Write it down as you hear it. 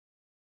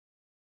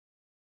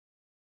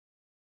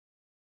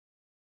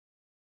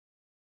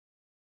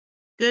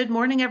Good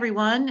morning,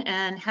 everyone,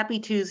 and happy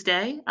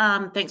Tuesday.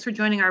 Thanks for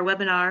joining our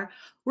webinar.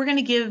 We're going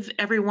to give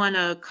everyone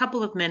a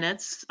couple of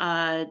minutes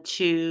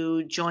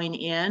to join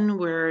in.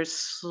 We're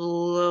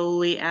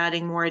slowly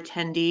adding more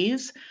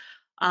attendees.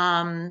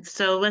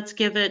 So let's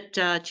give it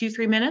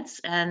 2-3 minutes,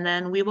 and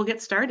then we will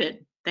get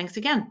started. Thanks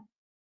again.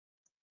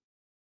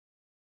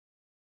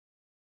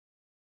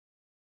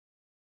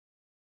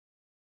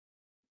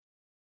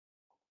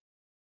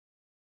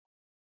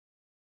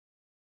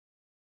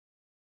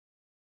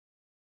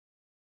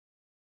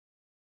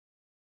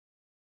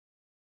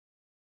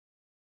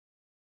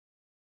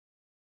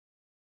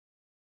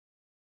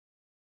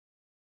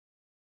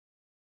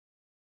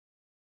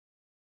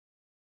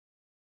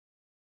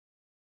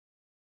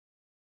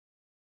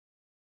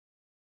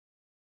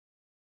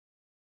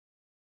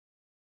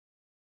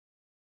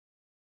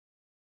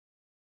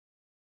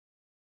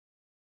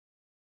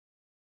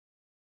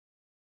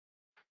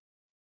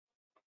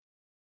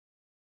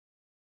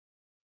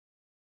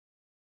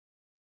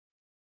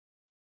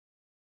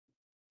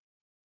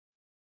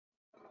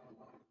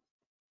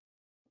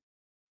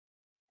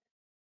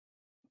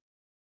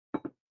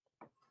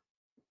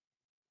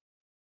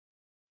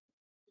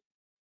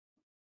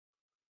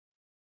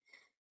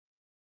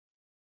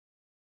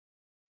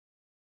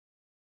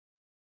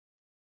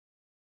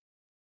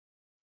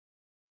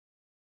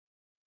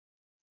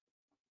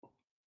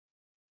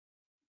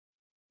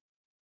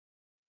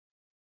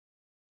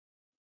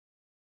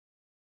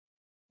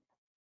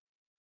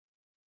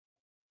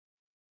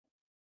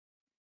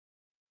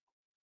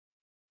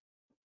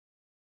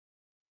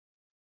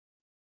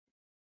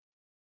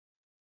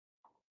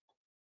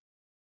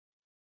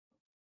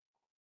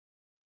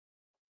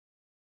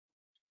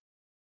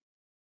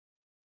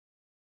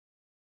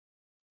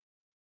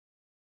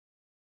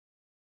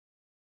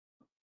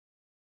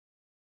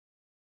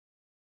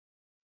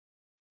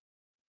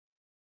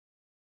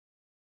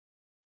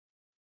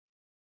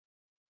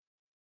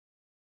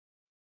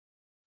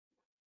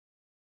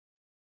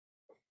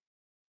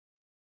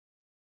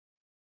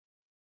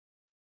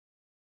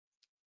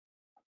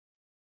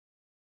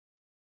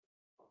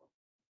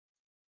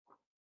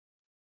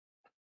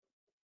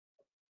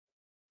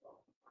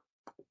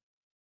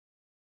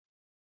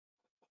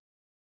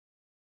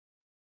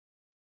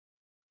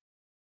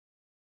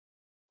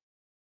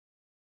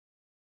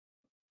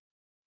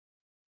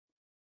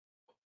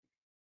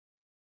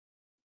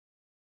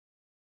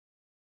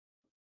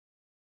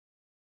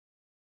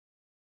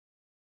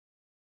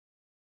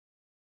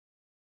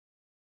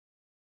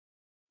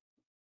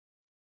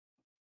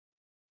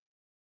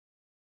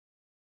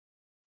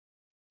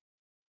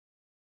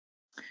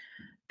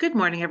 Good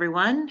morning,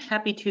 everyone.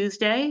 Happy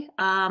Tuesday.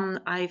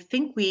 I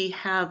think we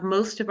have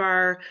most of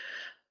our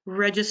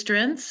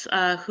registrants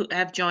who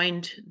have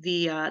joined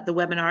the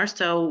webinar,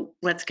 so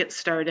let's get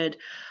started.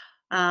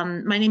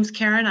 My name is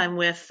Karen. I'm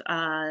with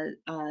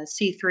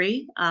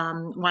C3.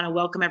 Want to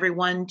welcome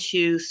everyone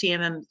to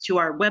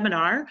our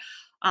webinar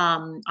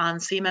on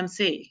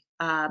CMMC.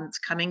 It's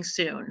coming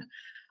soon.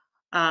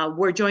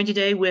 We're joined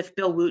today with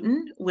Bill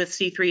Wootton with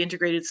C3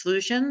 Integrated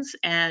Solutions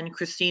and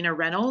Christina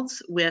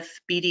Reynolds with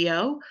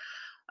BDO.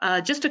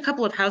 Just a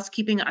couple of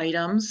housekeeping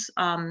items.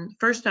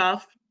 First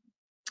off,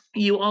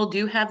 you all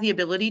do have the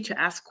ability to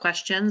ask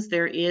questions.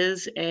 There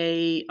is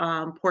a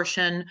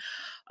portion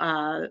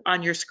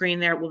on your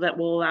screen there that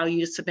will allow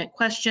you to submit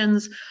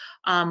questions.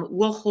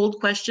 We'll hold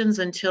questions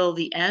until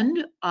the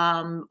end,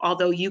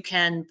 although you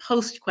can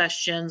post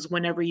questions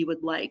whenever you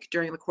would like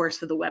during the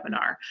course of the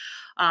webinar.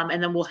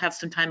 And then we'll have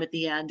some time at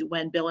the end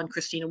when Bill and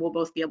Christina will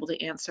both be able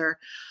to answer.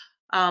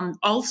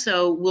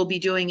 Also, we'll be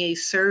doing a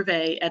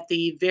survey at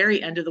the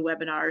very end of the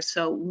webinar.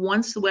 So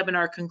once the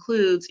webinar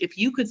concludes, if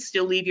you could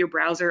still leave your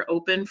browser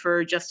open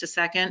for just a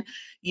second,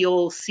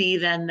 you'll see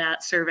then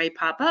that survey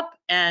pop up,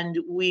 and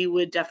we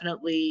would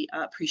definitely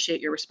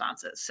appreciate your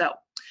responses. So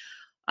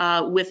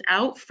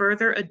without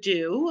further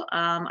ado,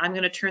 I'm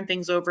going to turn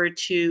things over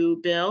to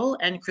Bill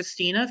and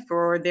Christina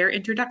for their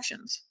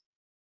introductions.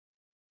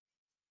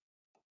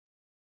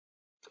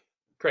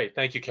 Great,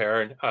 thank you,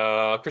 Karen.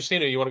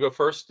 Christina, you want to go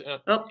first?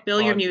 Oh,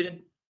 Bill, you're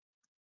muted.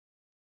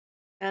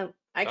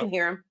 I can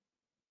hear him.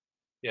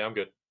 Yeah, I'm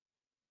good.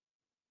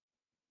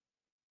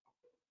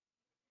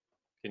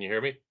 Can you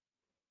hear me?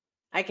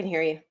 I can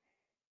hear you.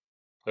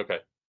 Okay.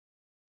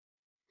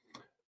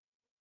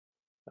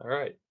 All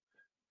right.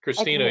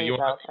 Christina, you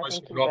want to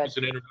start off as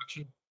an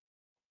introduction?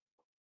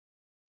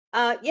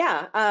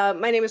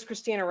 My name is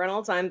Christina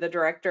Reynolds. I'm the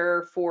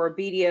director for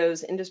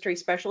BDO's Industry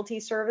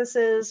Specialty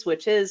Services,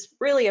 which is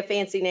really a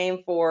fancy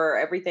name for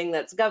everything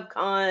that's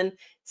GovCon,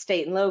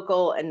 state and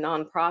local, and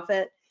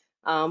nonprofit.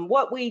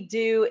 What we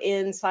do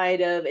inside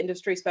of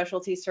Industry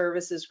Specialty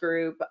Services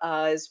Group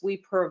is we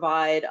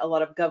provide a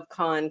lot of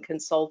GovCon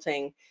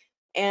consulting.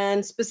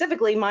 And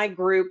specifically, my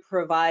group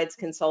provides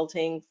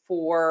consulting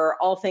for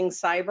all things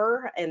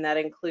cyber, and that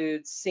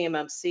includes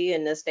CMMC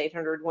and NIST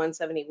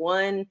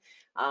 800-171.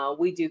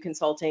 We do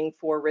consulting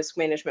for risk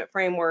management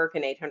framework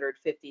and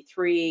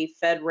 853,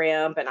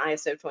 FedRAMP, and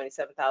ISO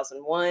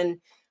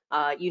 27001.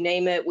 You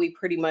name it, we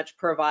pretty much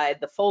provide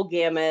the full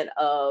gamut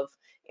of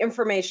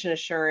information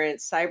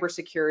assurance,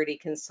 cybersecurity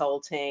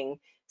consulting,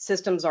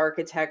 systems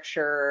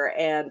architecture,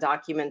 and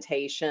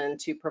documentation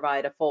to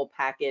provide a full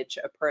package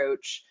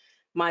approach.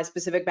 My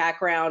specific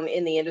background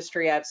in the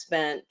industry, I've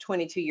spent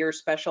 22 years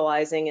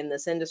specializing in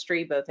this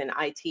industry, both in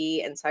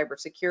IT and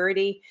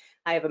cybersecurity.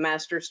 I have a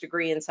master's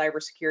degree in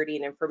cybersecurity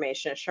and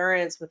information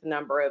assurance with a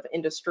number of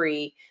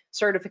industry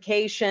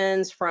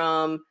certifications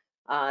from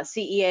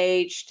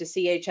CEH to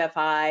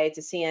CHFI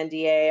to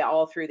CNDA,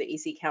 all through the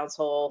EC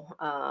Council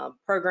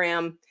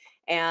program.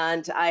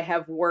 And I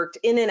have worked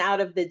in and out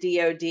of the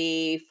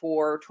DoD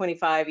for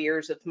 25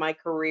 years of my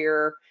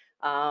career,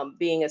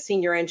 being a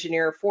senior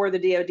engineer for the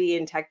DoD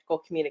in technical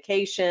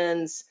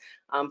communications,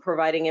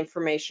 providing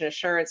information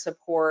assurance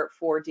support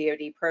for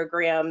DoD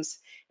programs,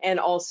 and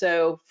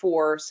also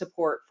for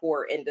support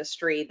for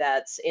industry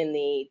that's in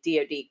the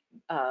DoD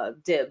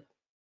DIB.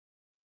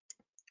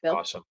 Bill?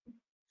 Awesome.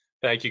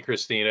 Thank you,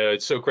 Christina.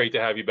 It's so great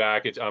to have you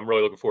back. I'm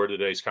really looking forward to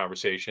today's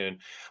conversation.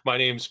 My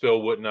name is Bill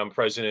Wootton. I'm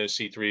president of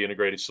C3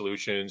 Integrated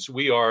Solutions.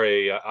 We are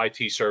a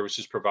IT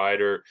services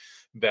provider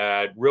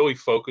that really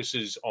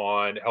focuses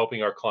on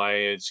helping our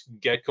clients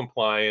get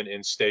compliant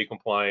and stay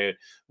compliant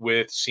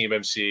with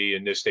CMMC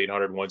and NIST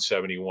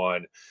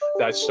 800-171.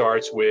 That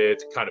starts with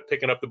kind of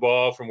picking up the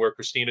ball from where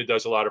Christina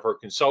does a lot of her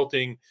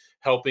consulting,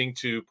 helping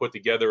to put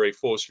together a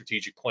full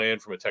strategic plan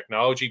from a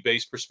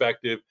technology-based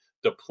perspective,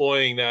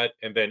 deploying that,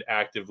 and then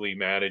actively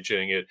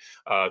managing it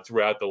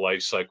throughout the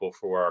life cycle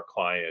for our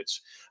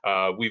clients.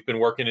 We've been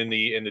working in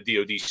the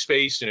DoD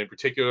space, and in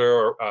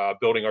particular,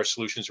 building our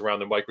solutions around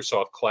the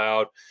Microsoft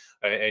Cloud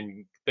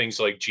and things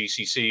like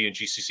GCC and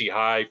GCC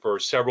High for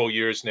several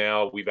years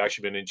now. We've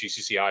actually been in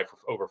GCC High for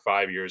over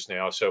 5 years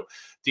now. So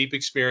deep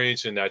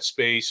experience in that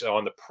space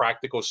on the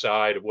practical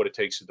side of what it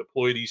takes to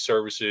deploy these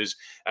services,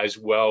 as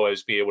well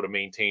as be able to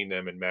maintain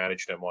them and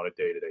manage them on a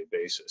day-to-day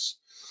basis.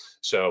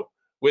 So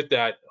with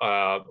that,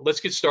 let's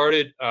get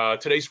started.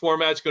 Today's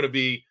format is going to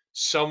be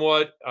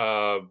somewhat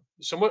a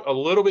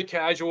little bit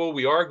casual.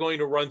 We are going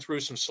to run through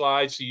some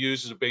slides to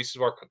use as a basis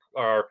of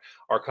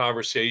our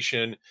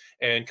conversation.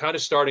 And kind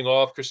of starting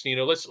off,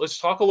 Christina, let's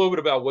talk a little bit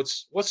about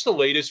what's the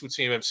latest with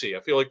CMMC.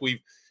 I feel like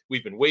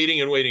we've been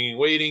waiting and waiting and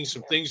waiting.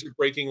 Some things are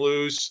breaking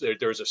loose.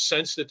 There's a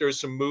sense that there's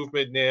some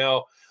movement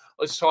now.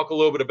 Let's talk a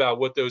little bit about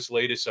what those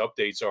latest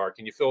updates are.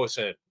 Can you fill us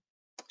in?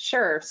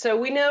 Sure. So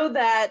we know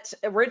that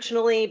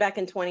originally back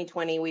in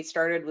 2020, we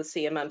started with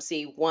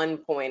CMMC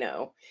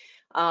 1.0.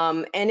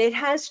 And it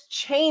has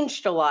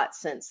changed a lot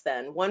since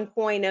then.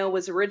 1.0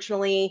 was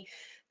originally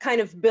kind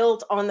of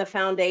built on the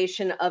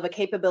foundation of a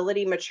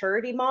capability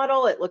maturity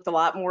model. It looked a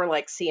lot more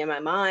like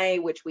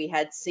CMMI, which we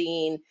had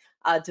seen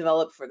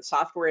developed for the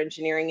software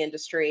engineering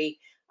industry.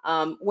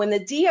 When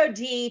the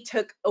DoD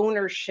took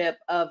ownership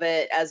of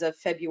it as of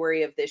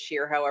February of this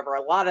year, however,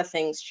 a lot of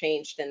things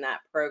changed in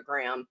that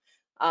program.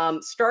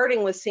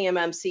 Starting with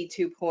CMMC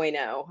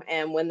 2.0.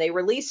 And when they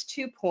released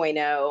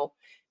 2.0,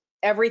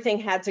 everything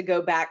had to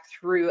go back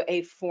through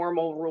a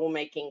formal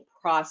rulemaking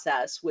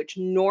process, which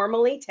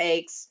normally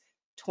takes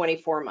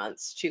 24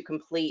 months to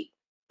complete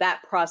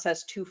that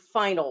process to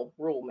final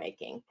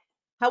rulemaking.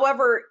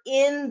 However,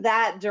 in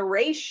that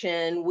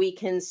duration, we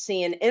can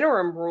see an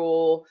interim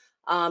rule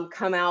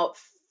come out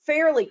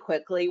fairly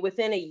quickly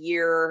within a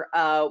year,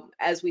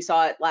 as we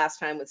saw it last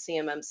time with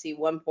CMMC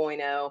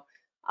 1.0.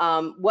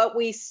 What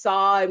we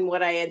saw and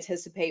what I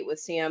anticipate with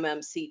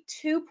CMMC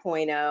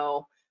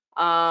 2.0,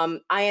 I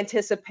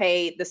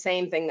anticipate the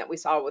same thing that we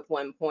saw with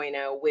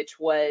 1.0, which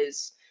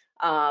was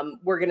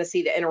we're going to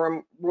see the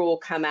interim rule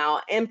come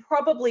out and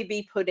probably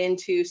be put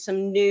into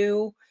some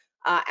new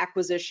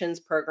acquisitions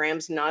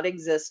programs not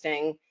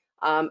existing,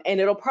 and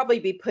it'll probably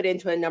be put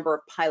into a number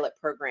of pilot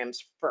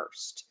programs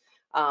first.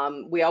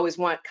 We always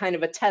want kind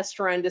of a test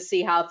run to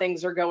see how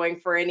things are going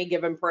for any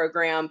given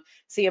program.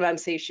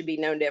 CMMC should be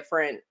no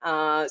different.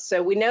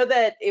 So we know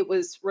that it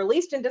was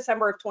released in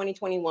December of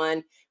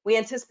 2021. We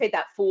anticipate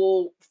that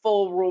full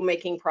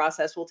rulemaking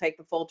process will take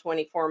the full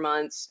 24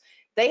 months.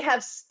 They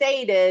have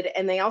stated,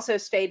 and they also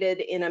stated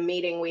in a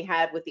meeting we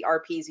had with the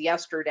RPs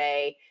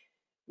yesterday,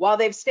 while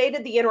they've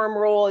stated the interim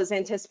rule is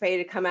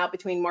anticipated to come out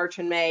between March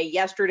and May,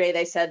 yesterday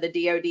they said the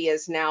DoD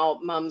is now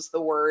mum's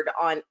the word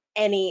on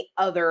any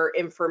other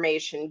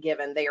information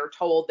given. They are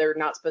told they're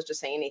not supposed to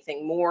say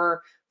anything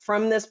more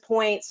from this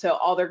point, so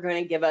all they're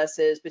going to give us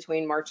is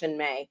between March and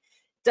May.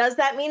 Does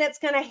that mean it's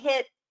going to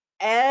hit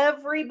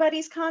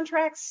everybody's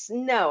contracts?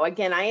 No.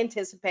 Again, I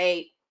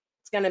anticipate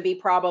it's going to be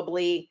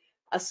probably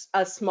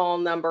a small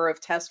number of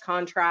test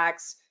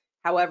contracts.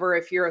 However,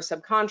 if you're a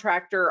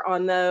subcontractor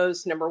on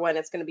those, number one,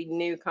 it's going to be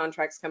new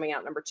contracts coming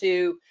out. Number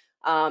two,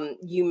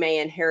 you may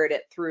inherit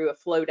it through a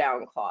flow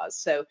down clause.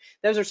 So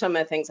those are some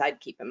of the things I'd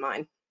keep in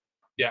mind.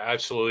 Yeah,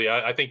 absolutely.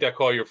 I think that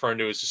call you're referring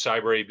to is the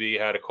Cyber AB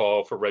had a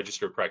call for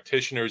registered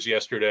practitioners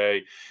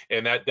yesterday,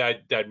 and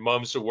that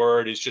mum's the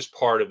word is just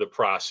part of the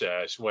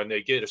process. When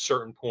they get a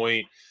certain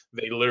point,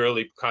 they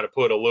literally kind of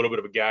put a little bit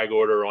of a gag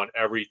order on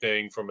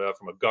everything from a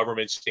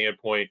government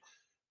standpoint.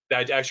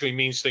 That actually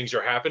means things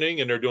are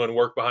happening and they're doing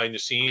work behind the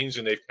scenes,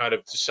 and they've kind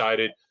of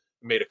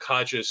made a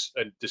conscious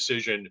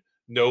decision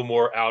no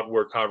more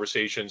outward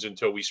conversations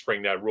until we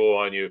spring that rule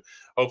on you,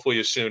 hopefully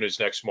as soon as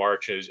next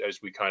March as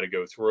we kind of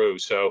go through.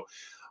 So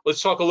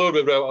let's talk a little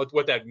bit about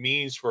what that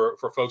means for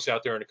folks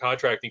out there in the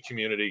contracting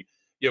community.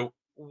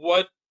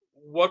 What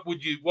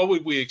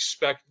would we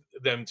expect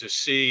them to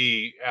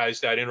see as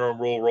that interim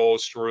rule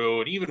rolls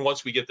through, and even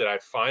once we get to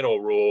that final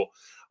rule,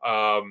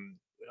 are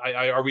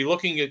we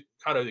looking at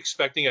kind of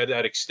expecting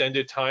that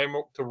extended time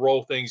to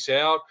roll things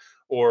out,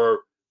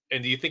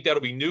 and do you think that'll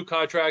be new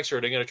contracts, or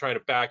are they going to try to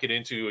back it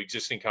into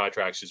existing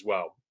contracts as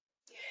well?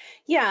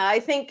 Yeah, I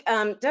think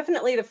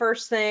definitely the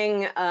first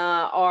thing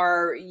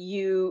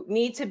you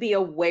need to be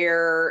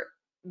aware.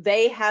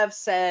 They have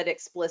said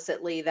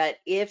explicitly that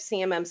if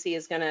CMMC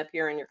is going to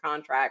appear in your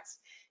contracts,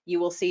 you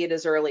will see it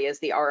as early as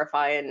the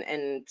RFI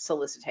and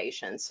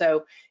solicitation.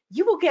 So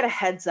you will get a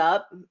heads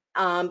up.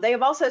 They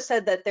have also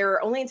said that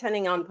they're only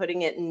intending on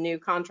putting it in new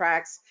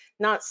contracts,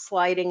 not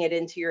sliding it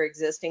into your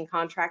existing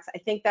contracts. I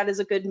think that is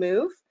a good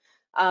move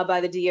by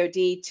the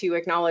DoD to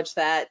acknowledge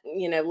that,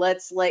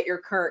 let's let your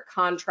current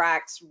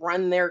contracts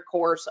run their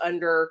course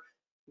under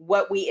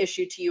what we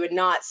issue to you and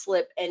not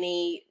slip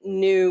any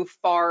new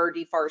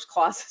DFARS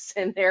clauses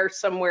in there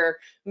somewhere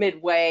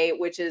midway,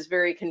 which is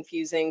very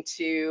confusing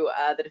to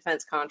the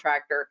defense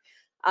contractor.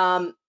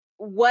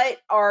 What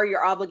are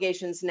your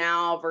obligations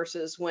now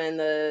versus when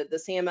the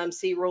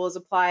CMMC rule is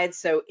applied?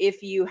 So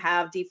if you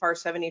have DFARS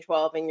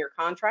 7012 in your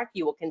contract,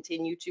 you will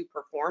continue to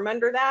perform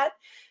under that.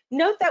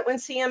 Note that when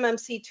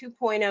CMMC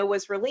 2.0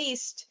 was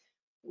released,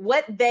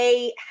 what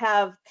they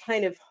have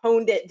kind of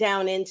honed it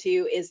down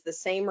into is the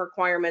same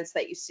requirements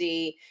that you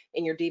see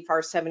in your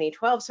DFARS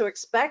 7012. So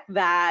expect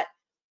that.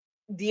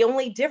 The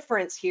only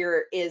difference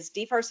here is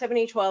DFARS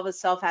 7012 is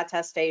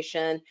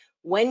self-attestation.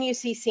 When you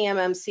see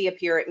CMMC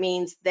appear, it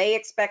means they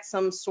expect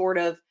some sort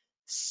of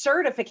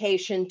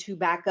certification to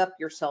back up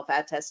your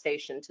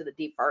self-attestation to the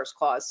DFARS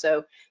clause.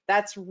 So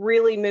that's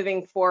really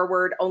moving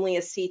forward. Only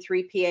a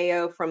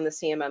C3PAO from the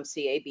CMMC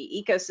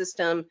AB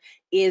ecosystem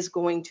is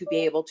going to be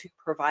able to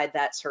provide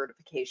that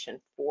certification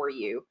for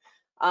you.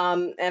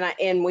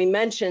 And we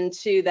mentioned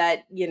too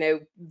that,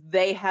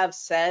 they have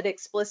said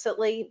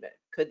explicitly,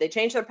 could they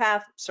change their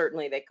path?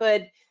 Certainly they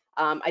could.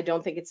 I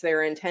don't think it's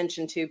their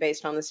intention to,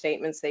 based on the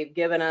statements they've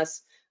given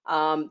us,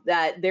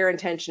 that their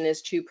intention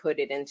is to put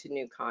it into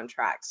new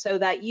contracts so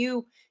that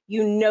you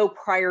know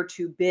prior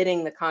to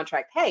bidding the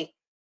contract, hey,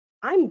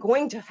 I'm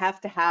going to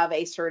have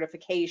a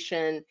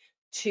certification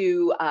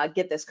to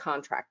get this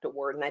contract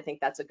award. And I think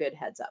that's a good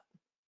heads up.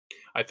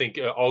 I think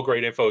all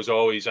great info as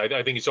always.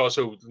 I think it's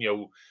also,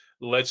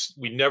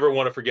 we never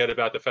want to forget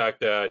about the fact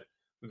that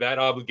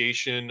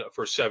obligation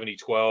for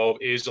 7012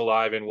 is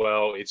alive and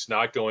well. It's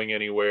not going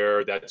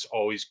anywhere. That's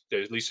always,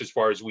 at least as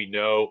far as we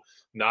know,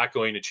 not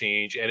going to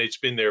change. And it's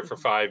been there for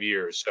 5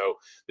 years. So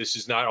this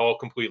is not all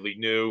completely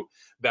new.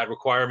 That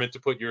requirement to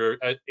put your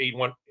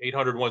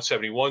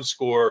 800-171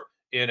 score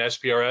in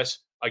SPRS,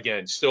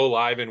 again, still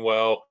alive and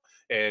well,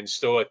 and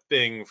still a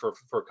thing for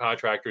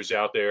contractors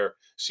out there.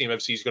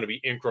 CMMC is going to be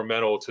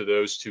incremental to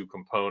those two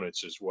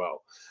components as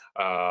well.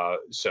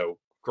 So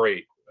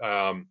great.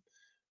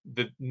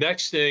 The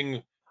next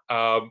thing,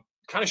 kind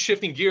of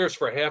shifting gears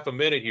for half a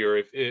minute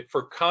here,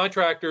 for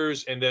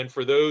contractors and then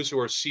for those who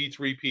are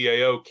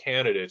C3PAO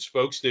candidates,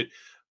 folks that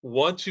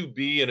want to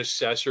be an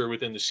assessor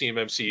within the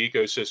CMMC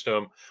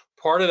ecosystem,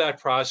 part of that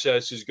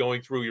process is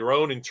going through your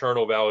own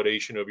internal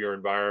validation of your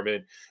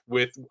environment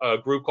with a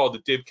group called the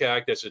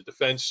DIBCAC. That's a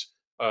defense,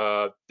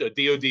 the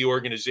DoD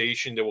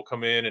organization that will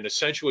come in and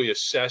essentially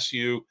assess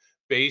you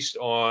based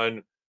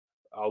on,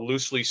 I'll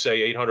loosely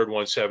say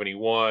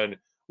 800-171.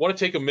 Want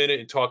to take a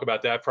minute and talk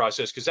about that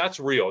process because that's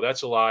real,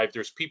 that's alive.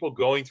 There's people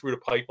going through the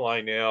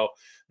pipeline now.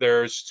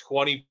 There's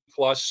 20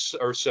 plus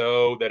or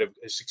so that have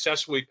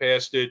successfully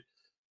passed it.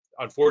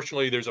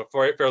 Unfortunately, there's a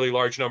fairly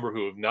large number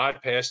who have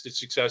not passed it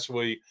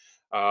successfully.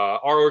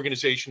 Our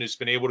organization has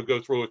been able to go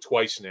through it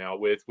twice now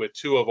with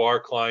two of our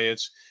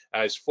clients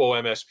as full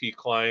MSP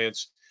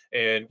clients,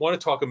 and want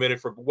to talk a minute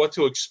for what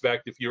to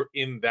expect if you're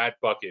in that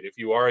bucket. If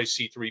you are a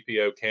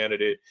C3PO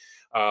candidate,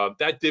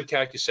 that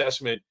DIBCAC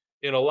assessment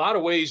in a lot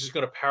of ways is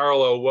going to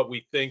parallel what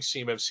we think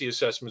CMMC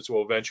assessments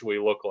will eventually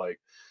look like.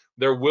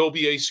 There will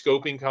be a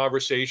scoping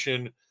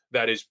conversation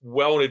that is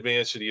well in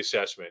advance of the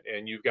assessment,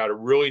 and you've got to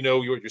really know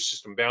what your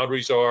system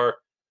boundaries are.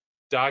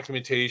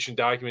 Documentation.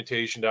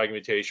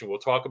 We'll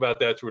talk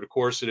about that through the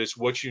course of this,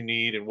 what you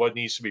need and what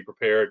needs to be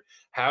prepared.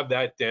 Have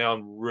that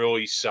down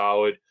really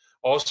solid.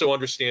 Also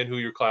understand who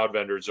your cloud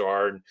vendors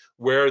are and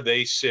where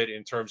they sit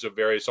in terms of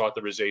various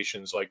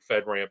authorizations like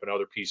FedRAMP and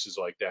other pieces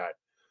like that.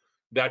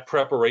 That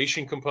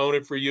preparation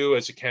component for you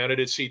as a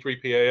candidate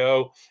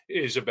C3PAO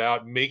is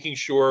about making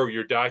sure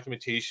your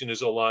documentation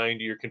is aligned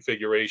to your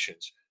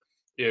configurations.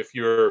 If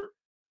your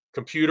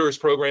computer is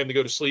programmed to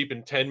go to sleep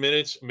in 10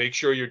 minutes, make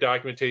sure your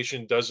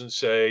documentation doesn't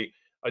say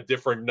a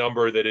different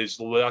number that is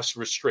less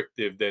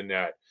restrictive than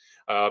that.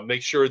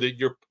 Make sure that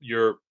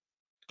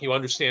you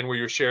understand where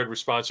your shared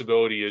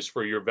responsibility is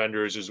for your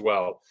vendors as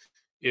well.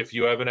 if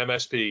you have an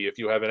MSP, if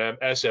you have an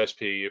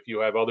SSP, if you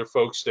have other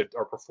folks that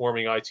are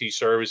performing IT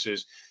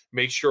services,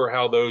 make sure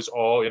how those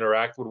all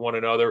interact with one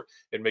another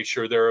and make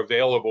sure they're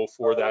available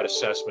for that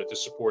assessment to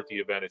support the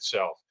event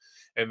itself.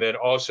 And then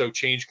also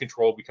change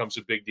control becomes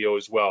a big deal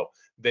as well.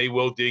 They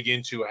will dig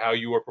into how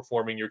you are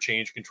performing your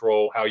change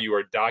control, how you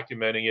are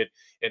documenting it,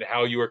 and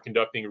how you are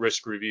conducting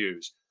risk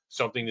reviews.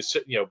 Something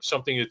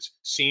that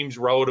seems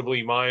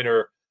relatively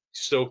minor,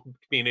 still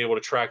being able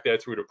to track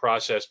that through the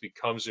process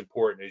becomes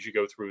important as you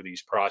go through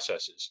these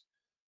processes.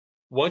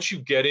 Once you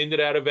get into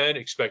that event,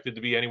 expected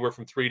to be anywhere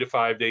from 3 to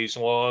 5 days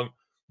long,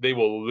 they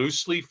will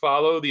loosely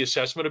follow the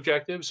assessment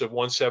objectives of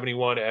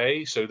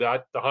 171A, so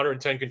that the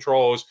 110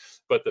 controls,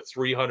 but the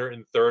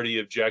 330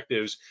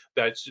 objectives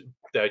that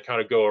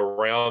kind of go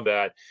around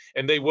that.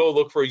 And they will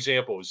look for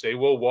examples. They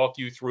will walk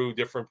you through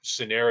different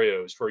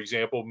scenarios. For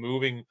example,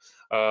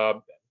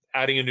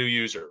 adding a new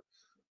user.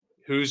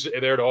 Who's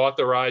there to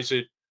authorize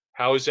it?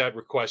 How is that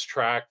request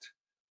tracked?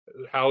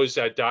 How is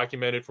that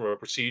documented from a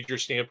procedure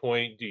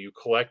standpoint? Do you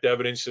collect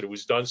evidence that it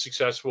was done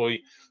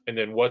successfully? And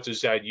then what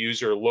does that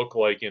user look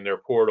like in their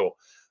portal?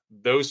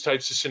 Those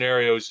types of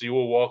scenarios, you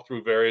will walk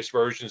through various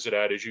versions of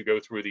that as you go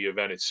through the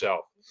event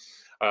itself.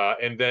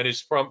 And then is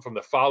from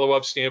the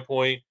follow-up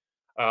standpoint,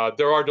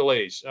 there are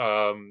delays.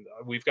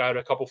 We've got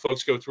a couple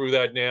folks go through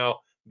that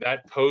now.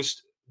 That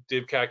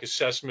post-DIVCAC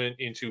assessment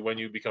into when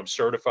you become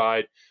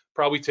certified,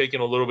 probably taking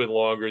a little bit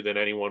longer than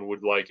anyone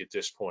would like at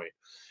this point.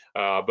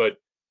 But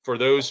for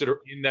those that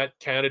are in that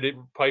candidate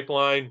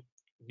pipeline,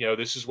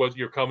 this is what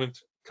you're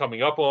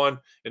coming up on,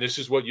 and this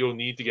is what you'll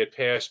need to get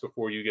past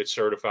before you get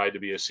certified to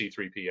be a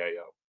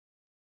C3PAO.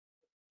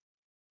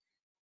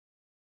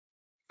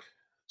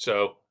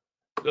 So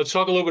let's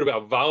talk a little bit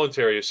about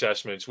voluntary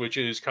assessments, which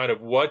is kind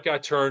of what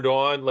got turned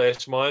on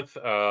last month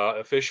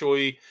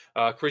officially.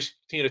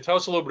 Christina, tell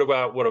us a little bit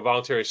about what a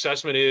voluntary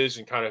assessment is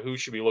and kind of who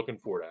should be looking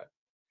for that.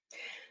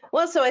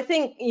 Well, so I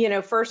think,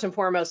 first and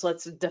foremost,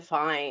 let's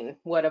define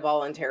what a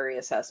voluntary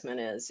assessment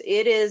is.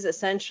 It is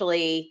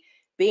essentially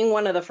being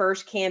one of the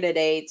first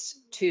candidates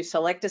to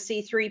select a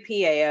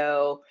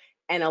C3PAO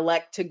and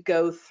elect to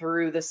go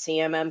through the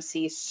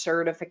CMMC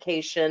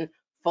certification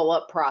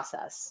full-up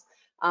process.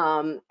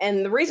 And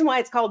the reason why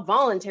it's called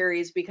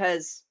voluntary is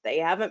because they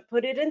haven't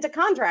put it into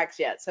contracts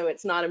yet. So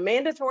it's not a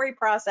mandatory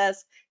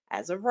process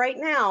as of right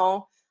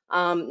now.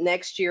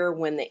 Next year,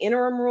 when the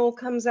interim rule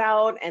comes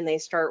out and they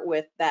start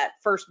with that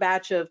first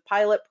batch of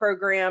pilot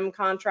program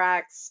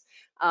contracts,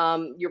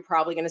 you're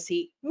probably going to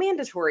see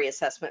mandatory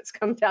assessments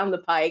come down the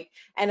pike.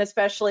 And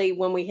especially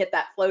when we hit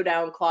that flow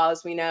down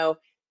clause, we know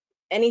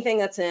anything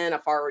that's in a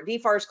FAR or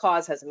DFARS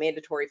clause has a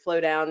mandatory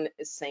flow down.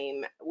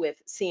 Same with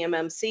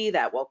CMMC,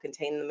 that will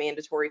contain the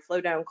mandatory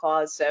flow down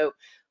clause. So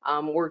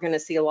we're going to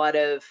see a lot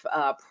of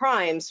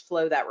primes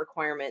flow that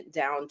requirement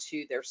down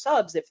to their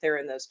subs if they're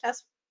in those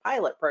test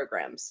pilot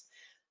programs.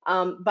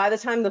 By the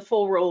time the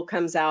full rule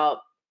comes out,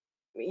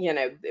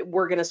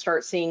 we're going to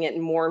start seeing it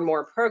in more and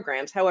more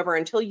programs. However,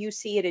 until you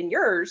see it in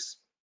yours,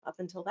 up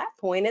until that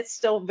point, it's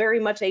still very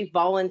much a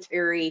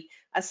voluntary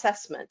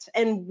assessment.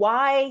 And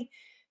why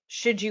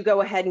should you go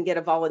ahead and get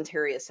a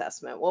voluntary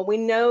assessment? Well, we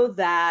know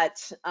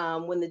that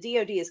when the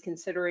DoD is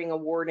considering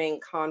awarding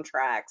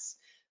contracts,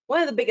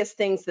 one of the biggest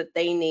things that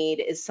they need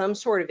is some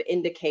sort of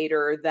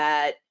indicator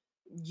that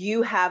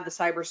you have the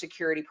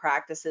cybersecurity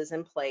practices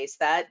in place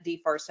that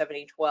DFAR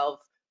 7012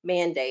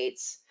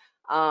 mandates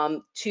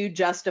to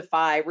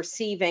justify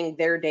receiving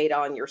their data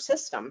on your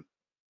system.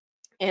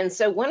 And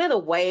so one of the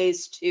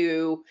ways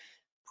to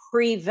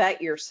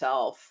pre-vet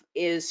yourself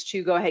is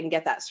to go ahead and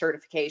get that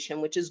certification,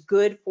 which is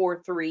good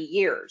for 3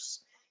 years.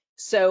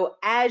 So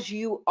as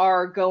you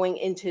are going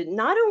into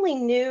not only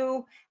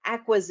new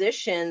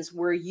acquisitions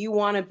where you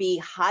want to be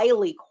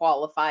highly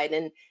qualified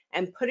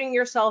and putting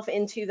yourself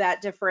into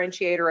that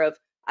differentiator of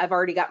I've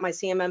already got my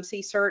CMMC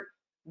cert,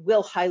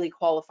 will highly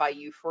qualify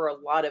you for a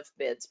lot of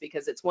bids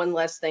because it's one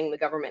less thing the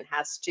government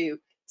has to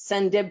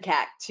send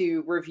DIVCAC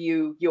to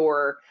review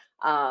your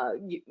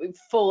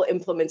full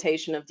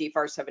implementation of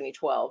DFAR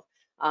 7012.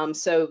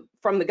 So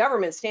from the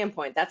government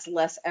standpoint, that's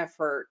less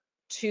effort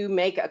to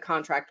make a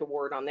contract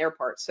award on their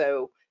part.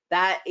 So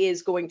that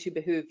is going to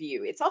behoove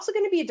you. It's also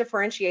going to be a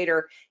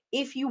differentiator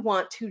if you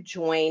want to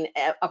join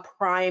a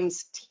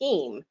primes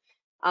team.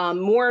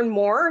 More and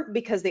more,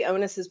 because the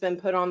onus has been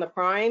put on the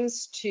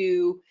primes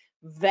to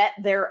vet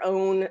their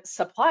own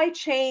supply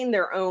chain,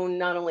 their own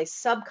not only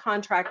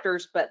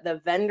subcontractors, but the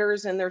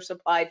vendors in their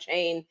supply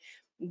chain,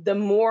 the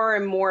more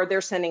and more they're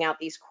sending out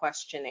these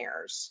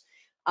questionnaires.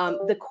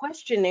 The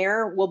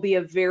questionnaire will be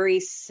a very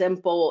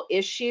simple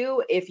issue.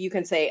 If you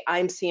can say,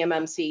 I'm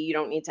CMMC, you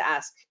don't need to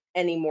ask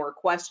any more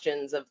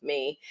questions of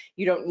me.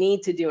 You don't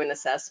need to do an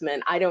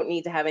assessment. I don't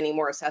need to have any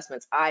more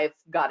assessments. I've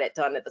got it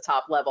done at the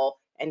top level,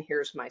 and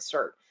here's my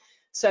cert.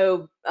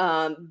 So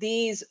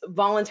these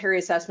voluntary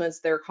assessments,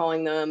 they're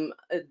calling them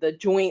the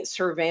Joint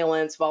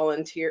Surveillance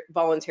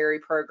Voluntary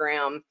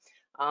Program.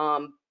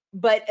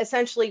 But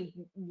essentially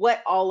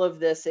what all of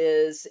this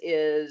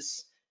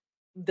is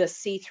the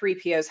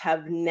C3POs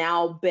have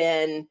now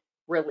been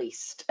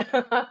released,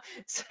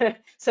 so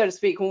to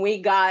speak. When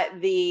we got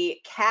the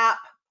CAP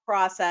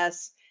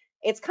process,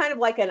 it's kind of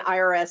like an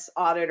IRS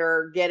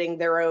auditor getting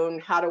their own,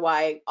 how do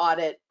I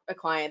audit a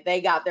client?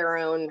 They got their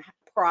own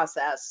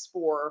process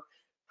for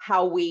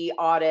how we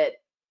audit,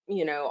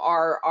 you know,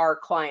 our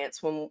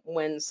clients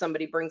when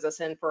somebody brings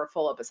us in for a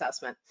full-up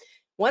assessment.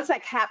 Once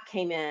that CAP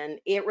came in,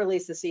 it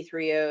released the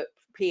C3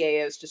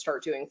 PAOs to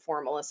start doing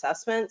formal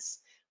assessments,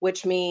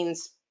 which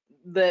means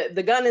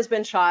the gun has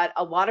been shot.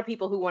 A lot of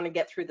people who want to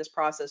get through this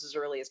process as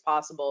early as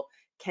possible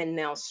can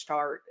now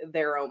start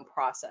their own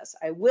process.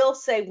 I will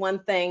say one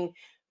thing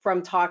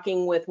from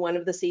talking with one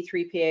of the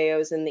C3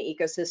 PAOs in the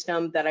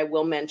ecosystem that I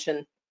will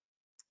mention.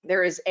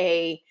 There is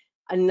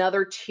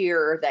another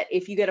tier that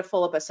if you get a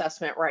full-up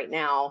assessment right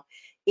now,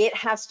 it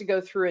has to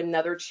go through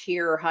another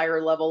tier,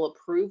 higher level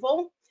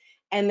approval.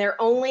 And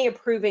they're only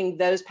approving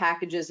those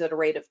packages at a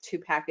rate of 2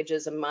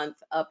 packages a month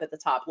up at the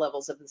top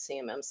levels of the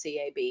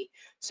CMMC AB.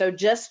 So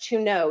just to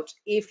note,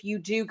 if you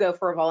do go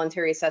for a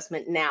voluntary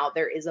assessment now,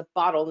 there is a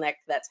bottleneck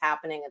that's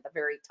happening at the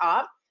very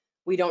top.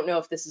 We don't know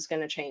if this is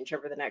going to change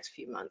over the next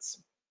few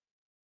months.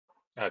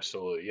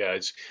 Absolutely. Yeah,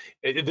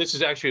 this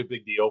is actually a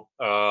big deal.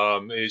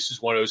 This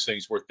is one of those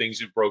things where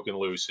things have broken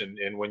loose.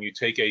 And when you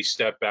take a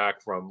step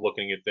back from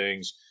looking at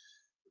things,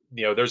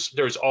 you know,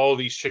 there's all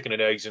these chicken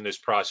and eggs in this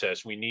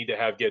process. We need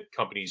to get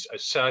companies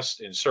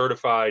assessed and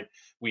certified.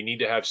 We need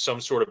to have some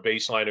sort of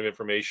baseline of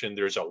information.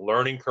 There's a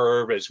learning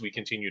curve as we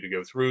continue to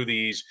go through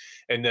these.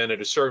 And then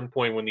at a certain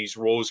point when these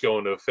rules go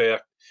into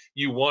effect,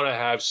 you want to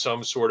have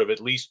some sort of at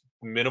least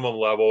minimum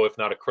level, if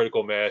not a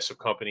critical mass of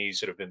companies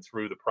that have been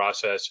through the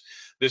process.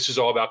 This is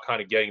all about kind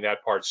of getting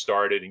that part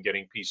started and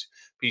getting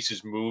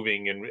pieces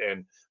moving.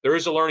 And there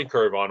is a learning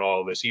curve on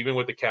all of this. Even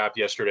with the CAP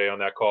yesterday on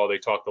that call, they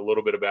talked a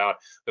little bit about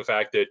the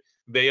fact that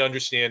they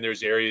understand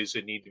there's areas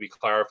that need to be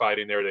clarified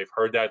in there. They've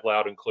heard that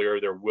loud and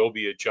clear. There will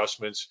be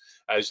adjustments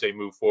as they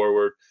move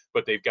forward,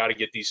 but they've got to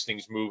get these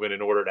things moving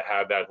in order to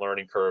have that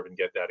learning curve and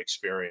get that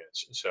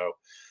experience. So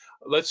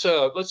let's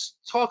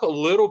talk a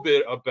little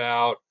bit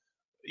about,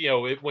 you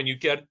know, when you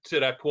get to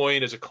that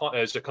point as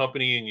a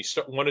company and you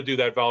want to do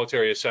that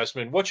voluntary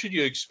assessment, what should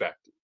you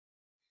expect?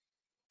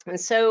 And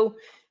so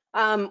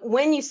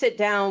when you sit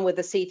down with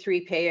a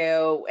C3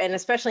 PAO, and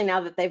especially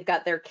now that they've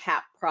got their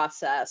CAP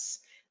process,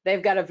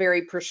 they've got a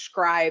very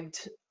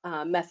prescribed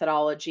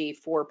methodology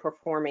for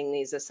performing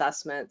these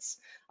assessments.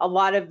 A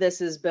lot of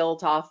this is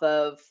built off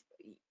of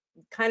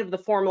kind of the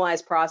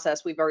formalized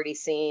process we've already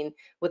seen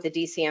with the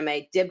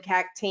DCMA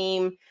DIBCAC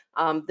team.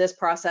 This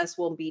process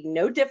will be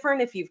no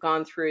different if you've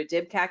gone through a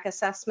DIBCAC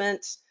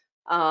assessment.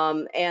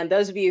 And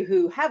those of you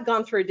who have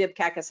gone through a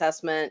DIBCAC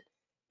assessment,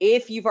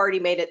 if you've already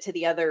made it to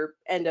the other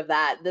end of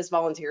that, this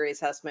voluntary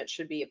assessment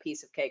should be a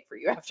piece of cake for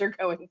you after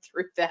going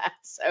through that.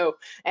 So,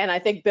 and I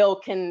think Bill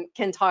can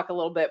talk a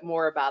little bit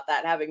more about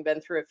that, having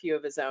been through a few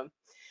of his own.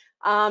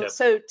 Yep.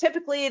 So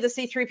typically the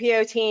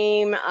C3PO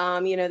team,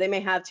 you know, they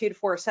may have 2 to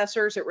 4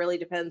 assessors. It really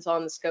depends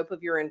on the scope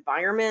of your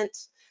environment.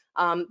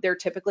 They're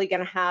typically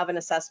going to have an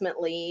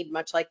assessment lead,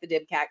 much like the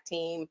DIBCAC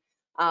team.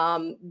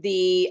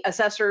 The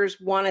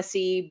assessors want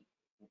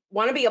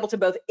to be able to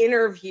both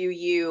interview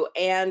you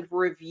and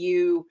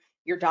review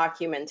your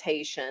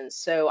documentation.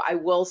 So I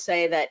will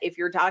say that if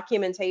your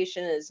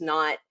documentation is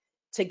not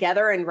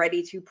together and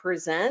ready to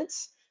present,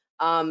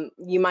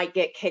 you might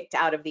get kicked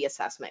out of the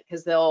assessment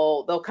because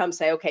they'll come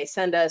say, okay,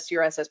 send us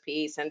your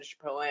SSP, send us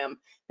your POM.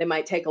 They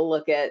might take a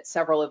look at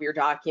several of your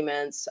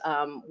documents.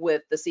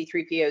 With the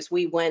C3POs,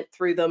 we went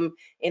through them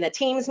in a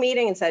Teams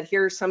meeting and said,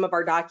 here's some of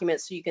our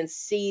documents so you can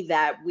see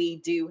that we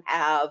do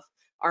have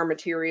our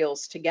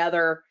materials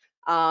together.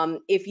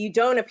 If you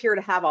don't appear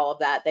to have all of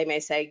that, they may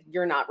say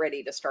you're not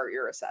ready to start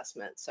your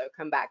assessment. So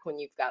come back when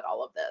you've got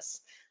all of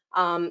this.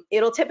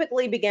 It'll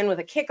typically begin with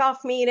a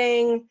kickoff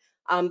meeting.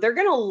 They're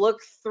going to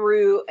look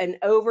through an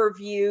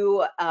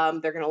overview.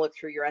 They're going to look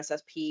through your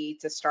SSP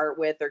to start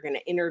with. They're going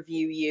to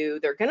interview you.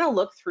 They're going to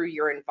look through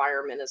your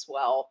environment as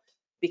well,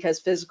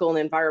 because physical and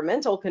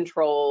environmental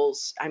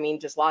controls, I mean,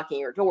 just locking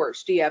your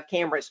doors. Do you have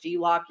cameras? Do you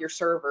lock your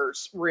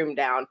servers room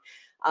down?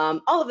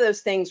 All of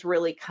those things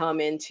really come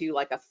into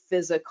like a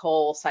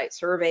physical site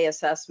survey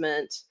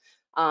assessment.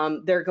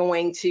 They're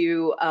going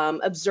to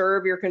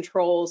observe your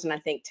controls, and I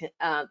think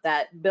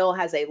that Bill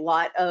has a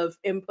lot of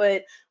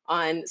input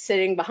on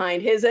sitting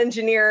behind his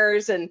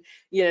engineers and,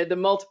 you know, the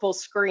multiple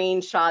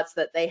screenshots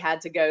that they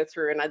had to go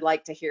through, and I'd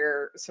like to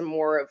hear some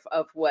more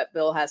of what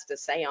Bill has to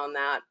say on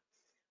that.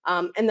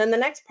 And then the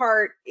next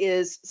part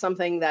is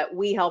something that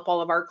we help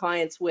all of our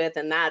clients with,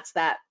 and that's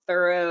that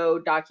thorough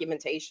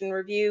documentation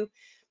review.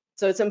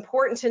 So it's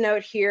important to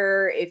note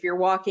here, if you're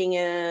walking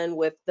in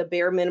with the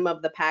bare minimum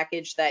of the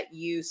package that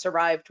you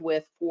survived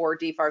with for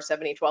DFAR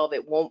 7012,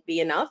 it won't be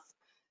enough.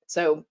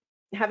 So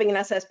having an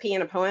SSP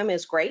and a POM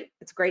is great.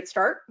 It's a great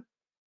start,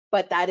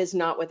 but that is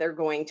not what they're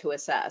going to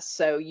assess.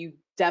 So you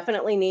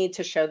definitely need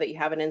to show that you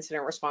have an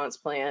incident response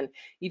plan.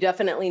 You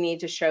definitely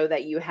need to show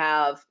that you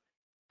have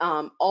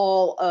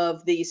all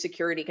of the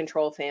security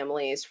control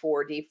families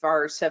for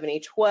DFAR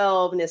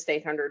 7012, NIST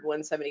 800,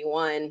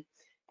 171.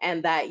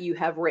 and that you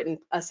have written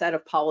a set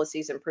of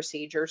policies and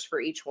procedures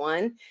for each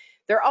one.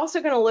 They're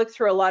also going to look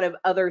through a lot of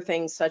other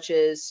things such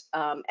as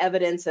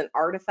evidence and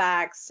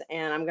artifacts,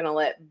 and I'm going to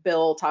let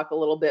Bill talk a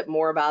little bit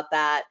more about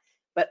that.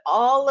 But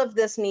all of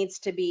this needs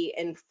to be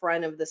in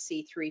front of the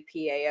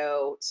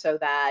C3PAO so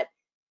that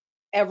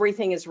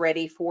everything is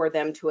ready for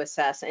them to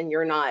assess, and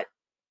you're not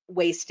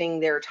wasting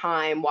their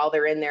time while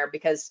they're in there,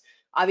 because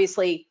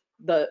obviously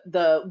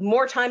the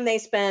more time they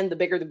spend, the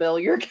bigger the bill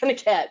you're going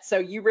to get. So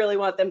you really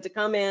want them to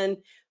come in,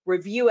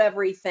 review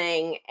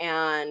everything,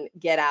 and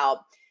get out.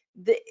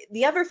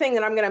 The other thing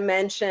that I'm going to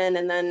mention,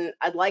 and then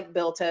I'd like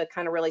Bill to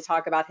kind of really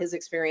talk about his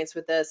experience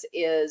with this,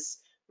 is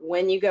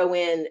when you go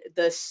in,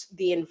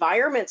 the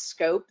environment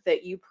scope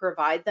that you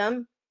provide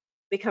them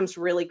becomes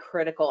really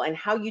critical, and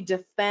how you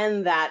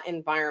defend that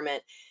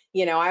environment.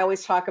 You know, I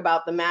always talk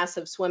about the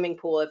massive swimming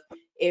pool.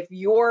 If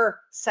your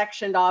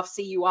sectioned off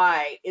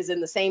CUI is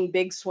in the same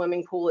big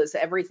swimming pool as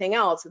everything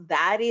else,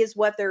 that is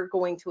what they're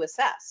going to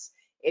assess.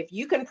 If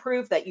you can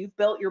prove that you've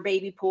built your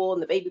baby pool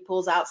and the baby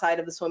pool's outside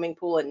of the swimming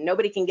pool and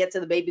nobody can get to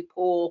the baby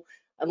pool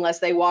unless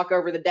they walk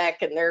over the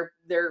deck and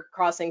they're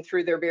crossing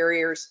through their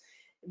barriers,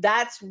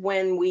 that's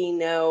when we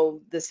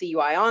know the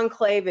CUI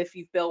enclave, if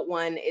you've built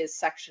one, is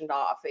sectioned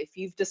off. If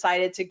you've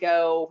decided to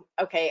go,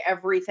 okay,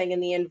 everything in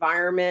the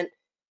environment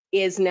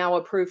is now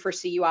approved for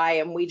CUI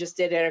and we just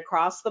did it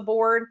across the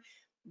board,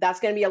 that's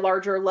going to be a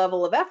larger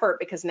level of effort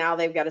because now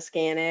they've got to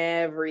scan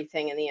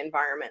everything in the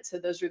environment. So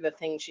those are the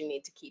things you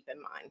need to keep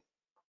in mind.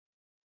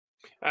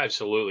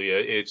 Absolutely.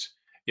 It's,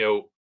 you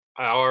know,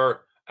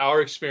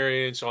 our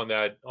experience on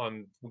that,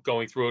 on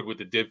going through it with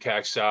the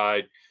DIVCAC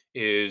side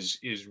is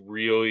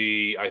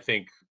really, I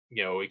think,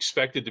 you know,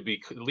 expected to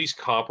be at least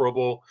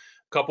comparable.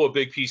 A couple of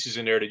big pieces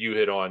in there that you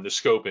hit on: the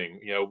scoping,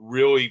 you know,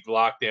 really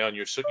lock down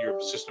your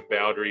system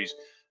boundaries,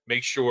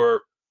 make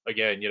sure,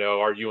 again, you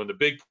know, are you in the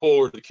big pool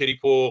or the kiddie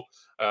pool?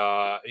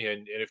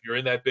 And if you're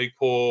in that big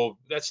pool,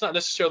 that's not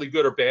necessarily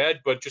good or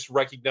bad, but just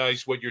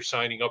recognize what you're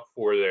signing up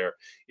for there.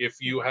 If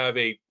you have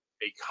a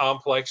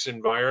complex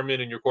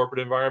environment in your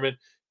corporate environment,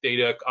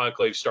 data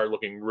enclaves start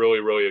looking really,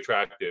 really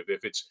attractive.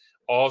 If it's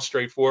all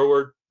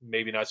straightforward,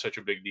 maybe not such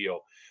a big deal.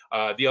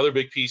 The other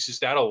big piece is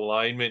that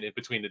alignment in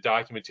between the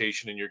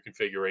documentation and your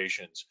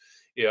configurations.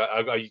 Yeah,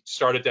 I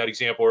started that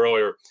example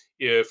earlier.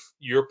 If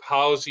your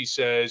policy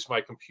says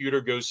my computer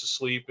goes to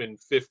sleep in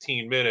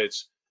 15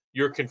 minutes,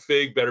 your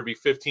config better be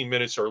 15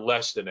 minutes or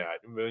less than that.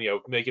 You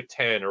know, make it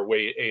 10 or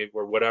wait 8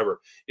 or whatever.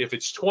 If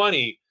it's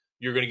 20,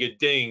 you're going to get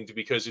dinged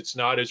because it's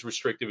not as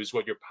restrictive as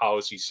what your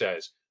policy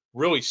says.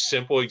 Really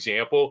simple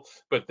example,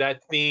 but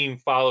that theme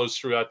follows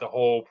throughout the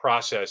whole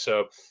process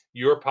of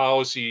your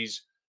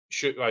policies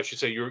I should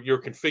say your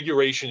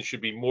configuration should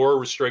be more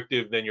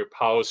restrictive than your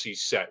policy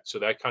set. So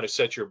that kind of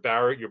sets your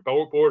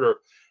border.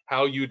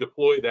 How you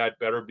deploy that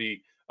better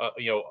be,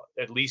 you know,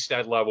 at least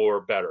that level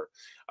or better.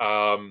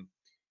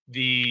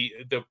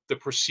 The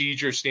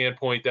procedure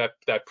standpoint,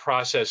 that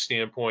process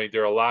standpoint,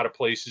 there are a lot of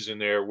places in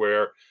there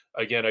where,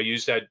 again, I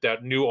use that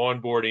new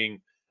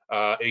onboarding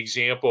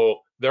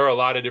example. There are a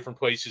lot of different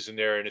places in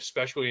there, and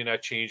especially in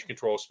that change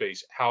control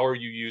space. How are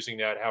you using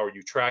that? How are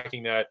you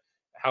tracking that?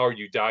 How are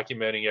you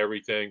documenting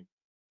everything?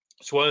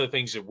 So one of the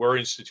things that we're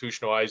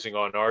institutionalizing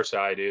on our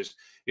side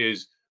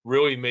is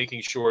really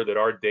making sure that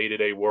our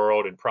day-to-day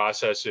world and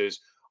processes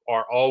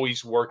are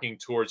always working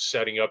towards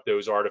setting up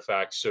those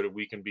artifacts so that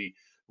we can be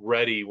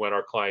ready when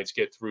our clients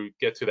get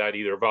to that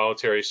either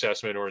voluntary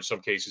assessment or in some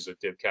cases a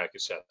DIVCAC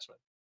assessment.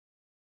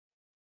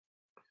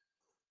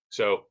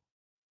 So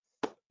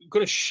I'm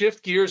going to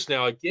shift gears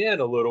now again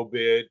a little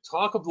bit,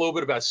 talk a little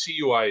bit about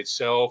CUI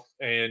itself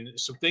and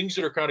some things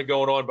that are kind of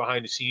going on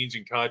behind the scenes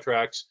in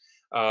contracts.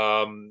 You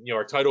know,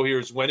 our title here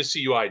is When is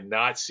CUI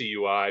Not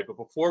CUI? But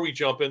before we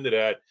jump into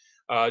that,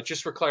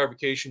 just for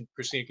clarification,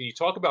 Christine, can you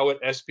talk about what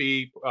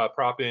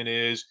SP-PROPIN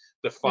is,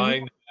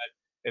 define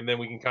that, and then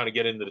we can kind of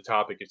get into the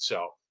topic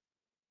itself.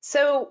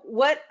 So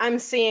what I'm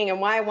seeing and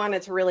why I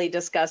wanted to really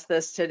discuss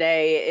this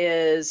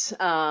today is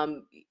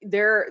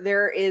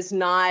there is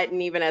not,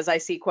 and even as I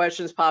see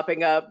questions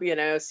popping up, you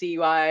know,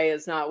 CUI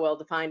is not well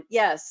defined.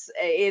 Yes,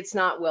 it's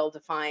not well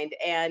defined.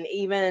 And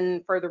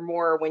even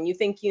furthermore, when you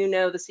think you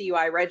know the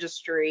CUI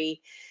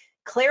registry,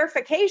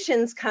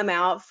 clarifications come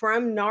out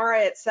from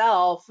NARA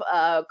itself,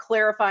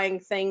 clarifying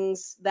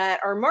things that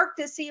are marked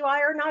as CUI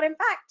are not in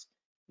fact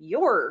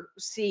your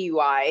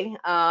CUI.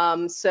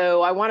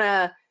 So I want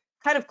to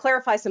kind of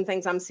clarify some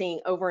things I'm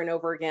seeing over and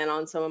over again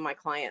on some of my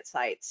client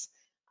sites.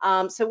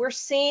 So we're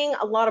seeing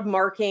a lot of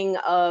marking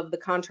of the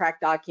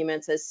contract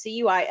documents as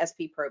CUI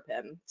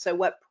SP-PROPIN. So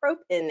what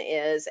PROPIN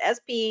is,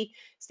 SP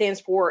stands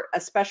for a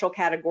special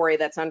category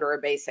that's under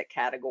a basic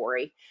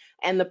category.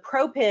 And the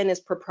PROPIN is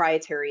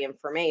proprietary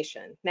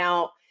information.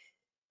 Now,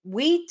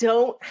 we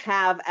don't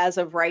have, as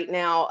of right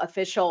now,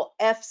 official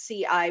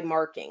FCI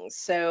markings.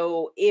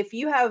 So if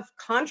you have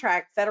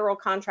federal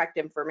contract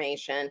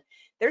information,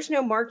 there's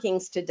no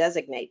markings to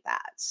designate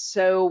that.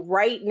 So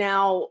right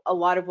now, a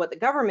lot of what the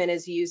government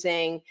is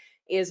using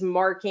is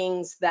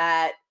markings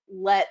that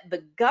let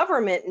the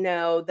government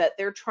know that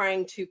they're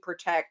trying to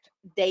protect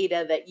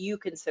data that you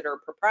consider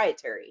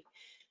proprietary.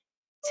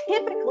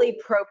 Typically,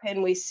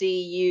 PROPIN we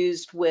see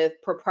used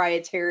with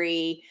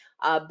proprietary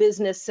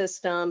business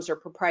systems or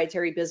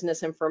proprietary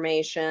business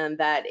information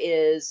that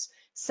is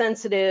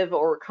sensitive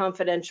or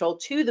confidential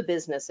to the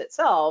business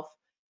itself.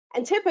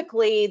 And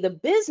typically, the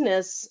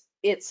business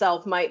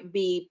itself might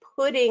be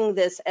putting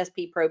this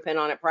SP-PROPIN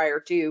on it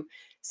prior to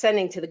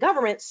sending to the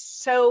government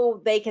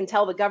so they can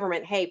tell the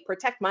government, hey,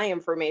 protect my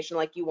information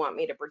like you want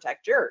me to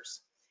protect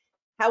yours.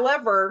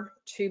 However,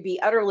 to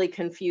be utterly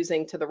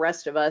confusing to the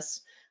rest of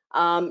us,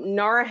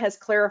 NARA has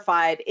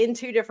clarified in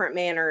two different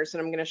manners,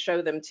 and I'm going to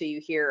show them to you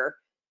here,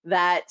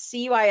 that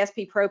CUI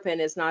SP-PROPIN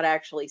is not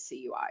actually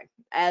CUI,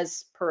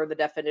 as per the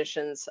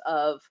definitions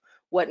of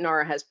what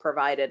NARA has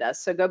provided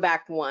us. So go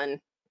back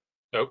one.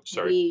 Oh,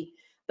 sorry.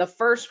 The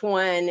first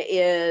one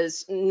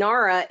is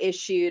NARA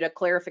issued a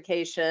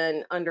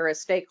clarification under a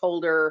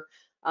stakeholder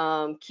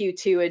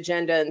Q2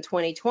 agenda in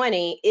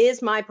 2020,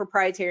 is my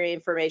proprietary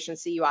information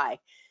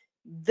CUI?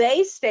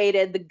 They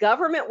stated the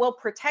government will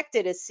protect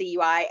it as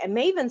CUI and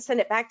may even send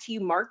it back to you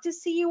marked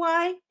as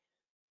CUI,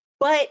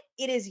 but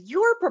it is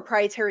your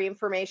proprietary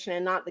information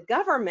and not the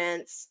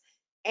government's,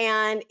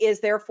 and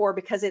is therefore,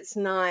 because it's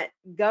not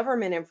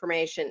government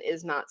information,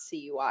 is not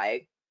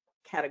CUI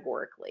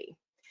categorically.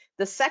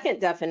 The second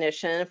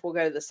definition, if we'll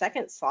go to the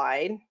second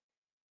slide,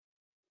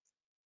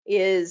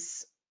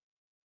 is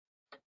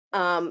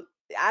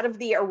out of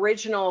the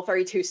original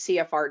 32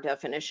 CFR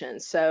definition.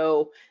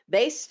 So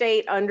they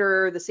state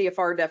under the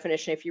CFR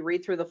definition, if you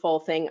read through the full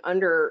thing,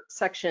 under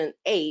section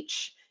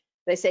H,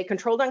 they say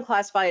controlled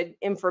unclassified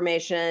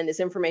information is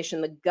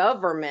information the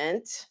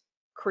government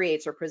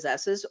creates or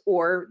possesses,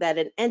 or that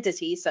an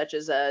entity such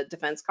as a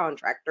defense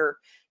contractor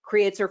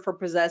creates or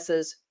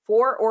possesses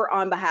for or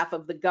on behalf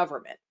of the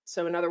government.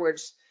 So in other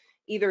words,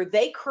 either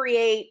they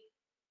create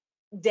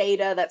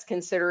data that's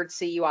considered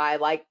CUI,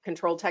 like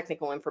controlled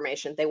technical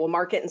information, they will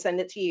mark it and send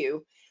it to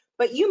you,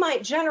 but you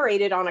might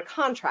generate it on a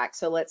contract.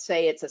 So let's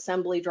say it's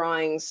assembly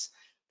drawings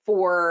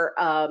for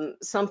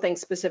something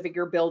specific,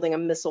 you're building a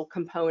missile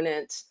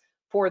component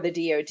for the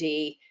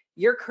DoD,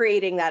 you're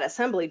creating that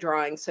assembly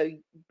drawing. So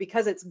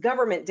because it's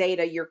government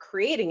data you're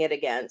creating it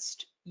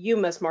against, you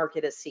must mark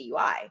it as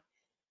CUI.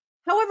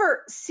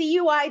 However,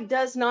 CUI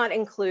does not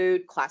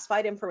include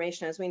classified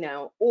information, as we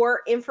know, or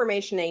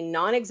information a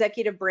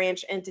non-executive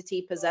branch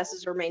entity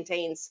possesses or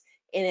maintains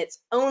in its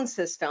own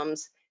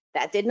systems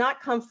that did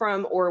not come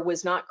from or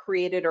was not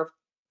created or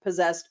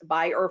possessed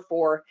by or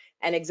for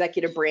an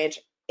executive branch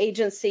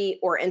agency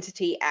or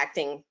entity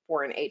acting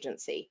for an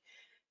agency.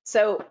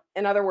 So,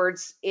 in other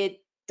words,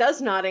 it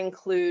does not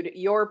include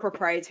your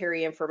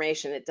proprietary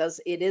information.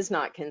 It is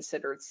not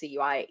considered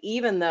CUI,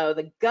 even though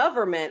the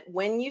government,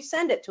 when you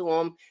send it to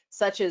them,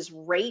 such as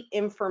rate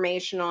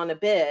information on a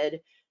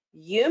bid,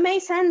 you may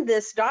send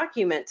this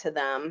document to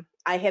them.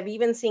 I have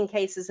even seen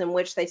cases in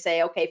which they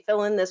say, okay,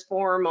 fill in this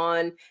form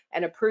on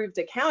an approved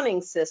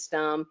accounting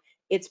system.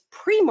 It's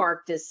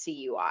pre-marked as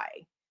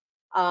CUI.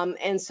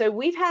 And so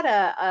we've had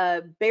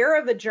a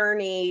bear of a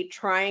journey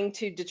trying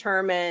to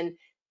determine,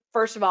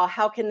 first of all,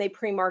 how can they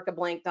pre-mark a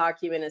blank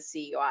document as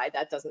CUI?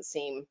 That doesn't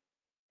seem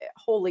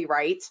wholly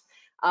right.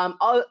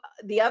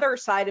 The other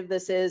side of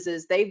this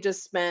is they've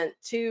just spent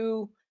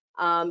two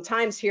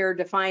times here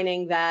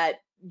defining that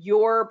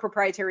your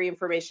proprietary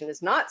information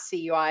is not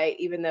CUI,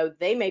 even though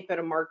they may put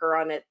a marker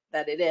on it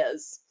that it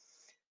is.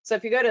 So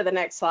if you go to the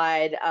next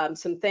slide,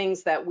 some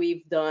things that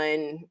we've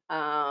done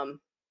to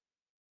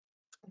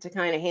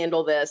kind of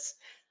handle this.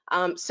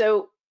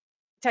 So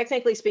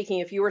technically speaking,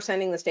 if you were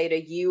sending this data,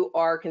 you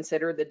are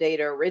considered the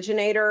data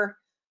originator.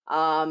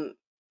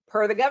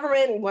 Per the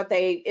government, what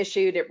they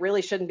issued, it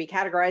really shouldn't be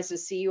categorized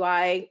as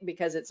CUI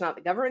because it's not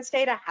the government's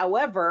data.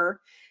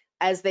 However,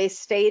 as they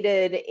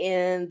stated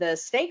in the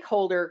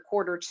stakeholder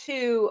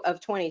Q2 of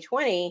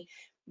 2020,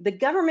 the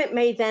government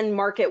may then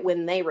mark it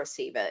when they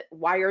receive it.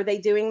 Why are they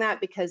doing that?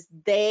 Because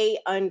they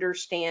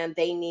understand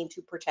they need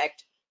to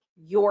protect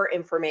your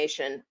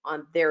information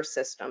on their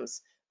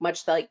systems,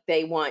 much like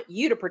they want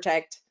you to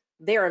protect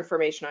their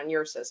information on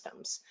your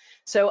systems.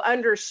 So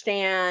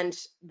understand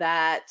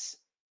that,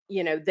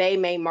 you know, they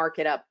may mark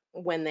it up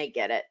when they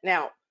get it.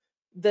 Now,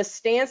 the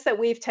stance that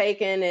we've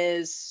taken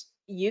is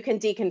you can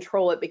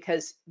decontrol it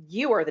because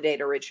you are the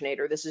data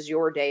originator. This is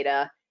your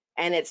data,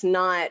 and it's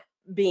not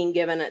being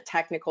given a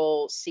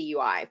technical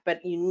CUI,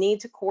 but you need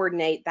to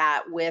coordinate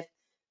that with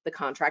the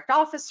contract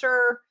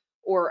officer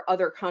or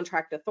other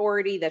contract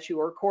authority that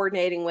you are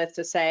coordinating with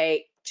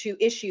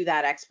to issue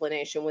that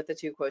explanation with the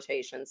two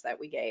quotations that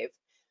we gave.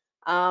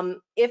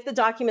 If the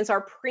documents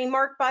are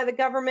pre-marked by the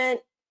government,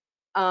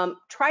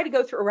 try to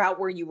go through a route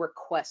where you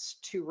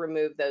request to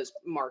remove those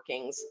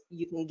markings.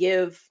 You can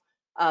give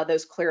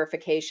those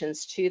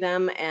clarifications to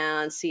them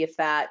and see if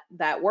that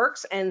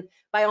works. And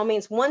by all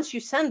means, once you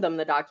send them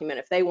the document,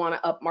 if they want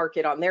to upmark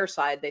it on their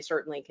side, they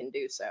certainly can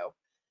do so.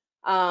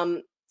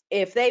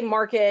 If they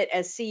mark it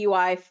as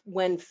CUI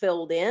when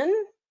filled in,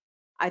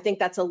 I think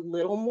that's a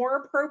little more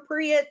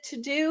appropriate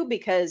to do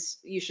because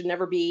you should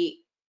never be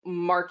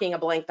marking a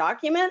blank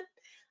document.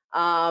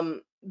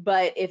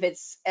 But if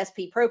it's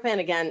SP-PROPIN,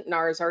 again,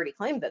 NARA's already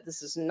claimed that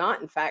this is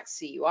not in fact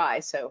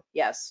CUI. So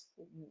yes,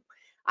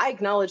 I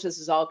acknowledge this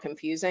is all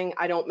confusing.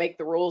 I don't make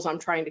the rules. I'm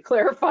trying to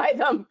clarify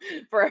them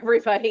for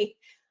everybody.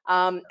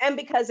 And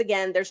because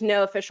again, there's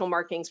no official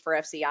markings for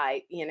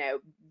FCI,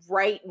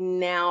 right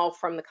now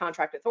from the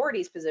contract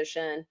authority's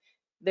position,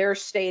 they're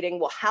stating,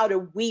 well, how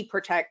do we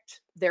protect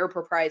their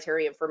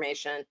proprietary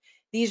information?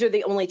 These are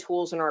the only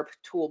tools in our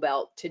tool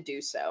belt to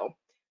do so.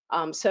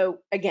 So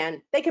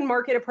again, they can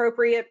mark it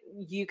appropriate.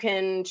 You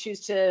can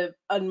choose to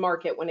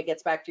unmark it when it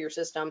gets back to your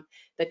system.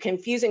 The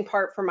confusing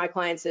part for my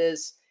clients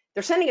is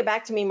they're sending it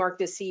back to me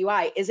marked as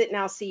CUI. Is it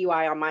now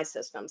CUI on my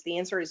systems? The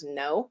answer is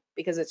no,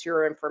 because it's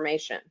your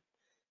information.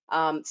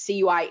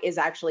 CUI is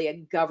actually a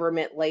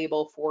government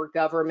label for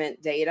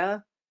government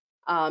data.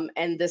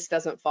 And this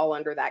doesn't fall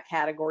under that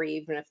category,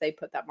 even if they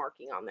put that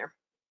marking on there.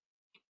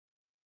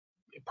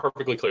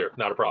 Perfectly clear,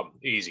 not a problem.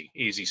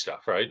 Easy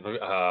stuff, right?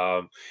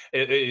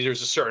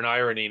 There's a certain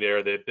irony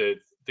there that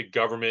the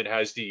government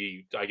has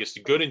the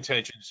good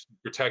intentions to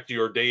protect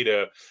your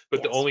data,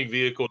 but Yes. The only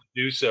vehicle to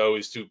do so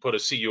is to put a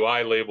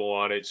CUI label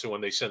on it. So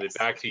when they send it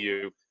back to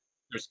you,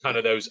 there's kind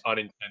of those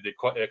unintended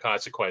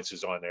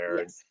consequences on there.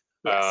 Yes.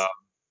 Yes.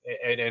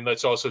 And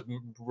let's also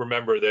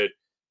remember that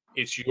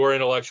it's your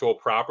intellectual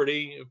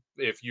property.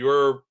 If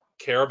you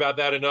care about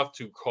that enough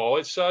to call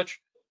it such,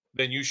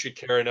 then you should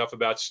care enough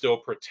about still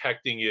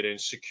protecting it and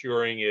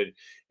securing it,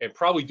 and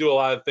probably do a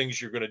lot of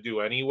things you're going to do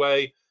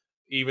anyway.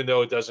 Even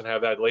though it doesn't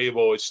have that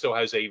label, it still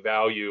has a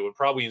value, and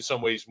probably in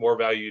some ways more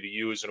value to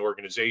you as an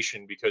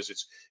organization, because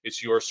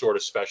it's your sort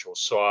of special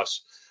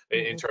sauce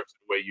in terms of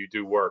the way you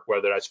do work,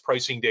 whether that's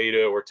pricing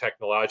data or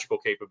technological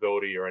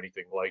capability or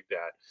anything like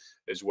that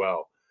as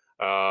well.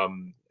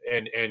 And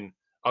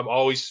I'm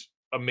always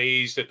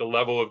amazed at the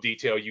level of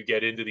detail you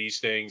get into these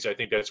things. I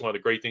think that's one of the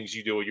great things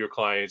you do with your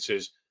clients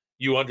is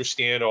you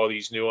understand all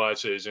these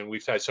nuances, and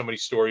we've had so many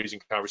stories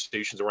and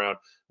conversations around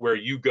where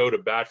you go to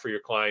bat for your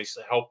clients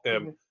to help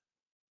them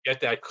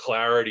get that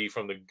clarity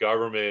from the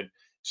government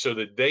so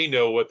that they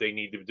know what they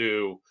need to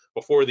do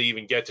before they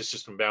even get to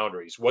system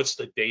boundaries. What's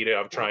the data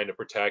I'm trying to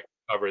protect,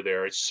 cover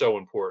there? It's so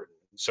important,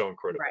 so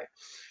critical.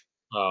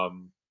 Right.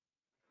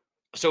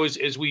 So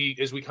as we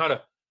kind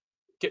of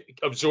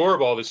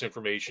absorb all this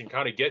information,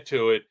 kind of get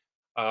to it,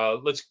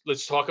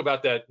 let's talk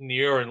about that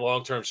near and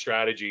long-term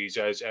strategies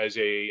as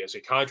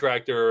a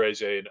contractor,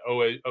 as an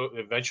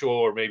eventual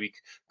or maybe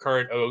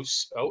current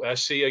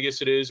OSC, I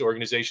guess it is,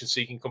 organization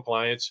seeking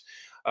compliance.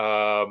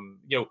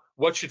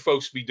 What should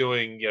folks be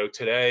doing,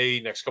 today,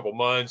 next couple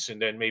months,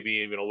 and then maybe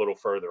even a little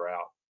further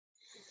out?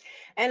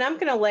 And I'm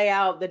going to lay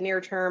out the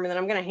near term, and then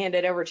I'm going to hand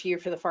it over to you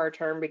for the far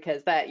term,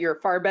 because you're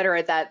far better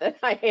at that than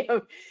I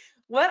am.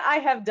 What I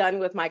have done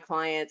with my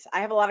clients,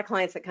 I have a lot of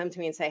clients that come to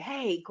me and say,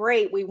 hey,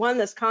 great, we won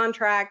this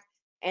contract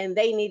and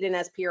they need an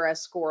SPRS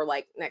score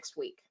like next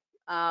week.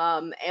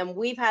 And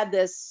we've had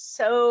this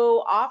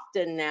so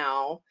often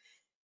now.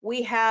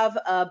 We have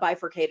a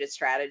bifurcated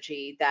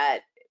strategy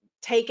that,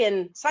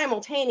 taken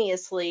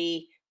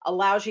simultaneously,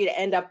 allows you to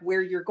end up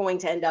where you're going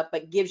to end up,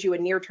 but gives you a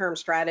near-term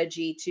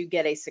strategy to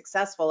get a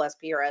successful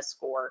SPRS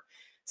score.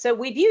 So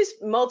we've used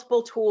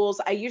multiple tools.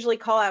 I usually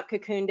call out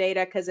Cocoon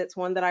Data because it's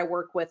one that I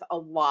work with a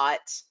lot.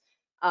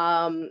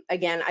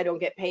 Again, I don't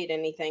get paid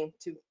anything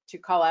to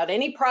call out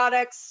any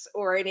products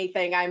or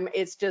anything.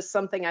 It's just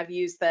something I've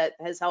used that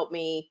has helped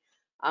me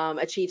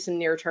achieve some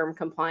near-term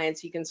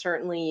compliance. You can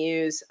certainly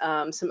use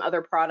some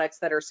other products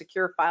that are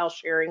secure file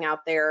sharing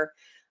out there.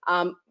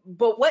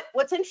 But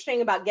what's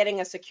interesting about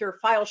getting a secure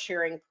file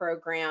sharing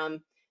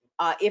program,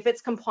 if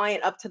it's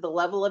compliant up to the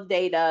level of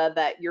data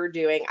that you're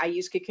doing, I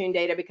use Cocoon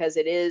Data because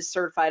it is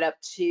certified up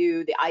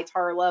to the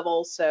ITAR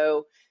level.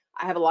 So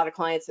I have a lot of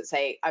clients that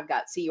say, I've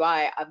got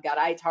CUI, I've got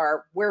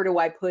ITAR, where do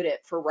I put it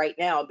for right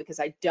now? Because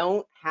I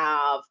don't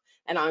have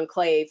an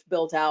enclave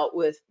built out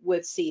with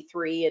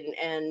C3,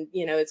 and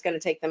it's going to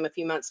take them a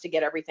few months to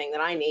get everything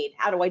that I need.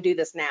 How do I do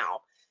this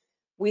now?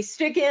 We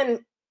stick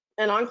in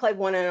an Enclave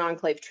 1 and an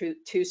Enclave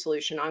 2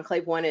 solution.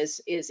 Enclave 1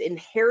 is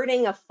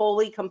inheriting a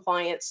fully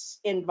compliant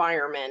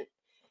environment,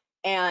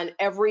 and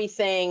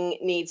everything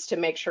needs to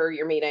make sure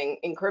you're meeting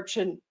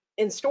encryption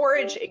in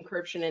storage,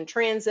 encryption in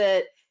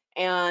transit.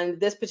 And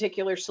this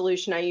particular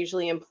solution I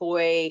usually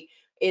employ,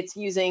 it's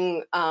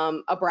using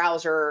a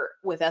browser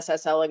with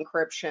SSL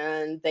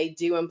encryption. They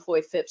do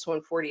employ FIPS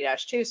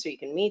 140-2, so you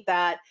can meet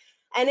that.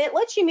 And it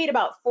lets you meet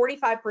about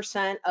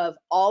 45% of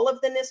all of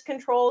the NIST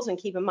controls. And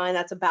keep in mind,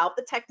 that's about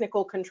the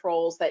technical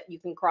controls that you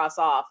can cross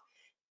off.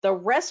 The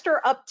rest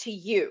are up to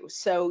you.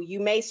 So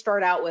you may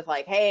start out with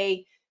like,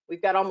 hey,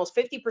 we've got almost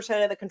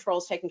 50% of the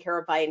controls taken care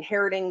of by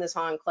inheriting this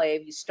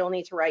enclave. You still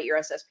need to write your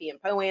SSP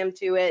and POAM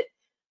to it,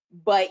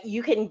 but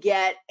you can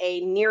get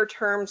a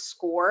near-term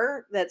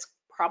score that's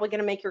probably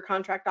going to make your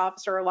contract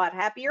officer a lot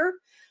happier.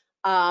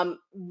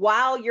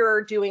 While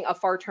you're doing a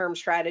far-term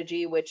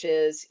strategy, which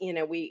is,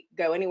 we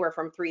go anywhere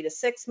from 3 to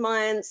 6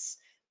 months,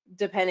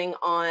 depending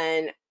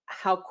on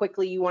how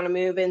quickly you want to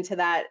move into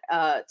that,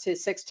 to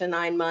 6 to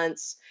 9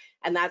 months.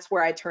 And that's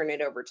where I turn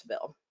it over to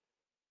Bill.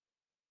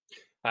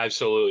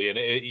 Absolutely.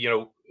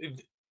 And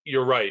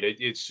you're right.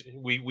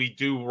 We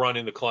do run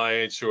into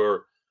clients who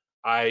are,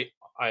 I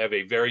have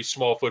a very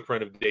small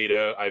footprint of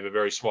data. I have a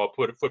very small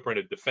footprint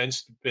of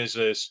defense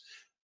business.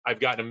 I've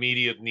got an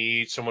immediate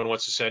need. Someone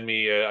wants to send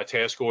me a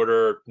task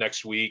order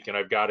next week, and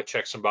I've got to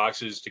check some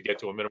boxes to get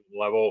to a minimum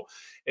level.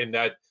 And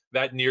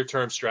that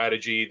near-term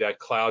strategy, that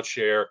cloud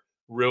share,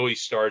 really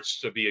starts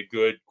to be a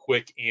good,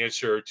 quick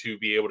answer to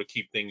be able to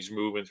keep things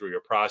moving through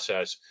your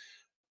process.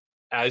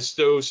 As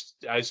those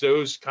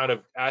kind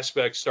of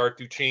aspects start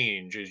to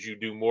change, as you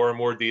do more and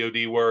more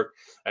DoD work,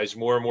 as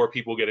more and more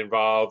people get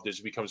involved, as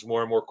it becomes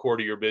more and more core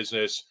to your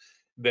business,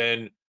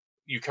 then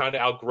you kind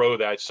of outgrow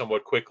that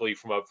somewhat quickly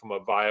from a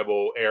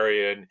viable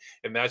area,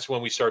 and that's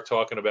when we start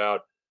talking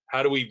about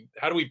how do we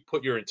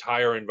put your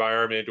entire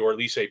environment, or at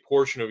least a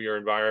portion of your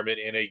environment,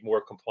 in a more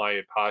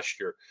compliant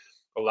posture.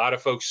 A lot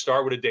of folks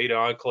start with a data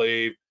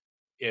enclave,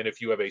 and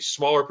if you have a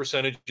smaller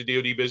percentage of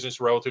DoD business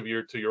relative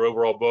to your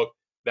overall book,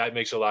 that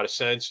makes a lot of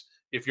sense.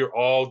 If you're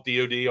all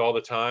DoD all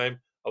the time,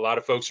 a lot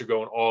of folks are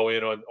going all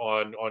in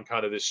on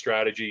kind of this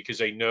strategy because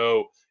they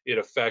know it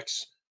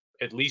affects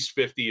at least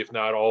 50, if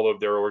not all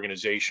of their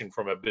organization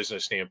from a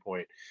business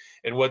standpoint.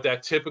 And what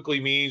that typically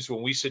means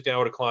when we sit down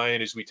with a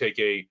client is we take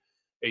a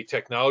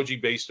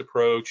technology-based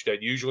approach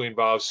that usually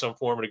involves some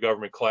form of the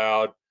government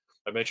cloud.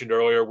 I mentioned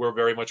earlier, we're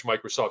very much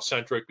Microsoft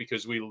centric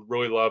because we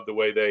really love the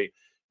way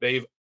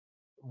they've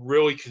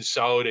really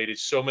consolidated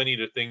so many of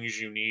the things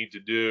you need to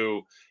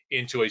do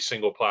into a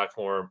single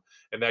platform,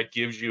 and that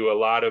gives you a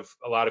lot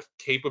of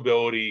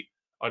capability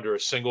under a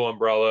single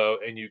umbrella,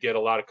 and you get a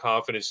lot of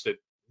confidence that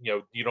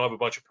you don't have a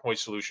bunch of point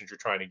solutions you're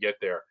trying to get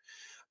there.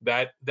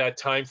 That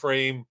time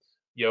frame,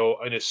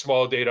 in a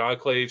small data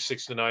enclave,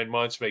 6 to 9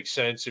 months makes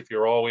sense. If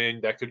you're all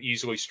in, that could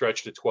easily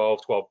stretch to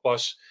 12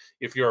 plus.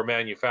 If you're a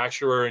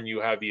manufacturer and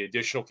you have the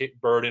additional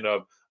burden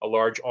of a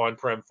large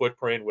on-prem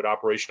footprint with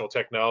operational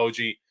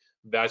technology,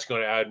 that's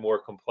going to add more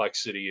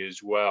complexity as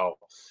well.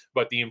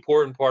 But the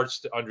important parts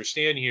to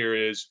understand here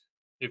is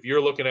if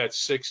you're looking at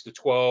 6 to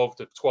 12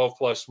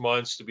 plus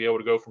months to be able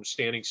to go from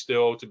standing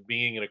still to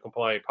being in a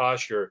compliant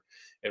posture,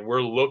 and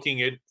we're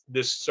looking at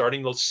this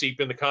starting to seep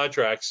into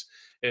contracts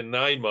in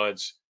 9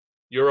 months,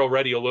 you're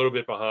already a little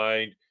bit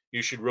behind.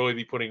 You should really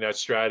be putting that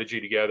strategy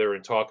together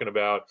and talking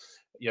about,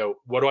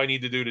 what do I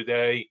need to do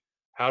today?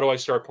 How do I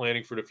start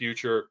planning for the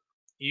future?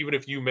 Even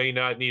if you may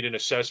not need an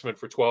assessment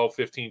for 12,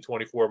 15,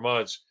 24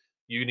 months,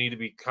 you need to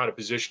be kind of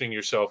positioning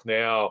yourself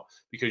now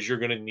because you're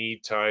going to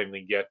need time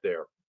to get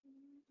there.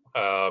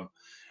 And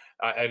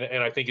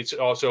I think it's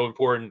also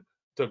important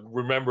to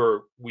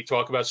remember, we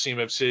talk about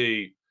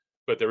CMMC,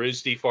 but there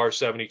is DFAR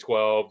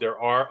 7012. There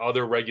are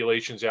other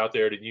regulations out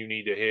there that you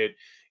need to hit.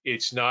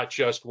 It's not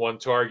just one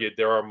target.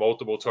 There are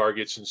multiple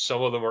targets, and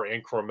some of them are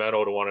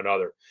incremental to one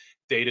another.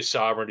 Data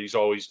sovereignty is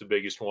always the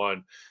biggest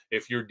one.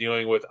 If you're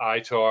dealing with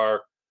ITAR,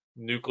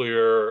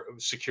 nuclear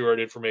secured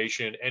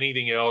information,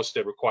 anything else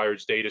that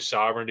requires data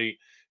sovereignty,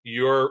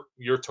 your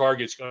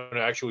target's going to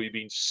actually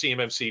be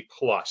CMMC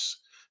plus,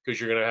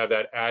 because you're going to have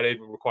that added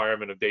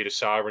requirement of data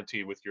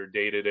sovereignty with your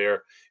data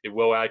there. It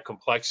will add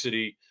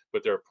complexity,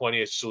 but there are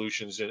plenty of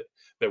solutions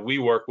that we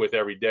work with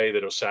every day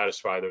that'll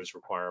satisfy those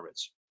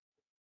requirements.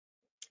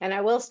 And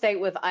I will state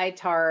with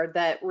ITAR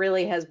that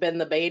really has been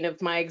the bane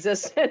of my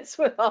existence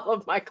with all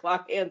of my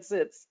clients.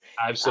 It's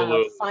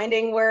absolutely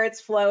finding where it's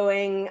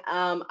flowing.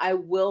 I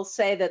will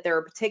say that there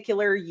are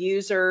particular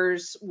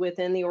users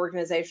within the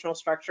organizational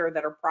structure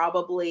that are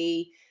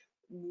probably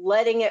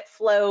letting it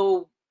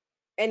flow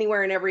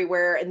anywhere and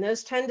everywhere, and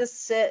those tend to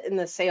sit in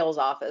the sales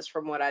office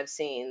from what I've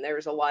seen.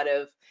 There's a lot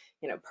of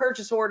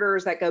purchase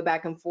orders that go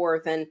back and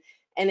forth, and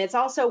it's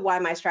also why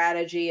my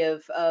strategy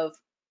of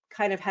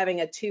kind of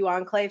having a 2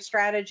 enclave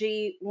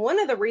strategy. One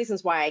of the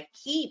reasons why I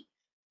keep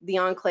the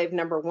enclave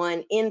number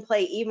 1 in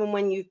play even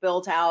when you've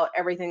built out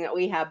everything that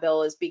we have,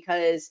 Bill, is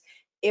because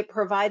it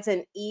provides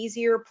an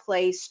easier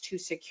place to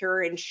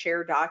secure and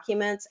share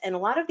documents. And a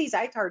lot of these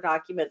ITAR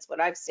documents,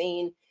 what I've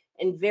seen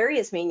in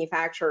various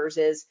manufacturers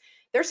is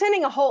they're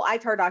sending a whole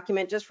ITAR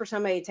document just for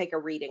somebody to take a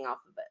reading off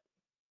of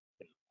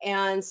it.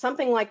 And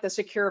something like the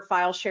secure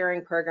file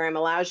sharing program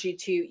allows you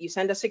to, you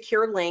send a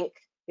secure link.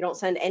 You don't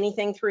send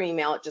anything through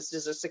email. It just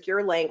is a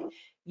secure link.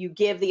 You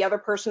give the other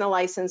person a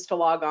license to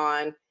log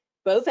on.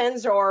 Both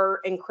ends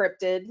are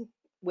encrypted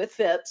with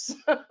FIPS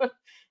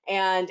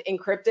and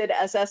encrypted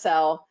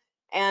SSL.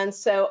 And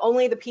so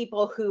only the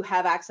people who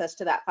have access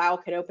to that file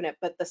can open it,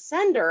 but the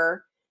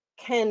sender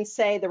can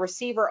say the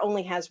receiver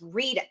only has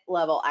read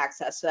level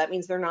access. So that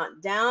means they're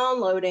not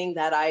downloading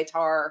that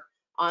ITAR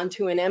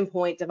onto an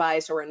endpoint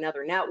device or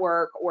another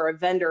network or a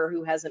vendor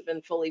who hasn't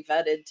been fully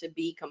vetted to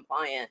be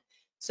compliant.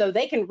 So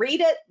they can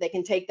read it, they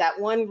can take that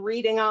one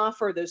reading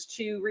off or those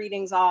 2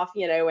 readings off,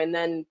 and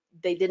then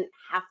they didn't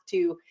have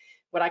to,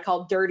 what I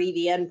call dirty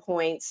the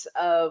endpoints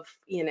of,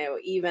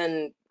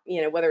 even,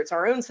 whether it's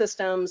our own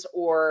systems,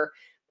 or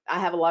I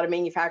have a lot of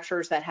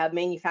manufacturers that have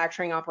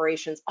manufacturing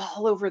operations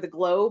all over the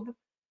globe.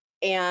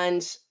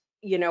 And,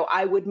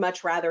 I would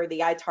much rather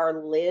the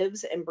ITAR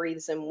lives and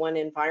breathes in one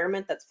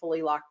environment that's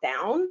fully locked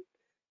down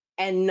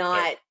and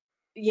not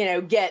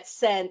get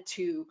sent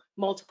to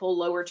multiple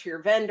lower tier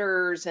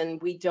vendors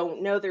and we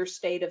don't know their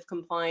state of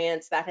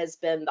compliance. That has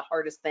been the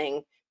hardest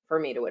thing for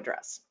me to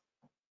address.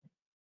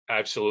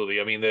 Absolutely.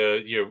 I mean,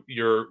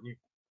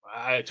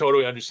 I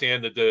totally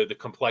understand the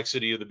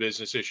complexity of the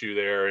business issue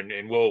there,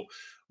 and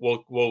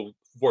we'll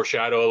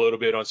foreshadow a little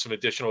bit on some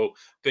additional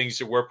things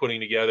that we're putting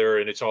together,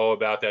 and it's all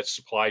about that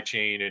supply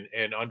chain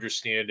and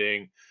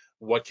understanding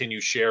what can you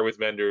share with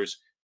vendors,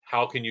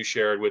 how can you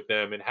share it with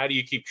them, and how do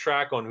you keep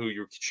track on who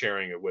you're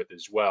sharing it with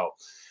as well.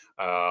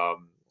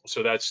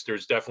 So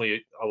there's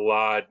definitely a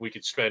lot. We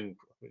could spend,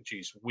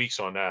 weeks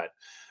on that,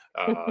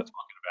 talking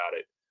about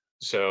it.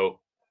 So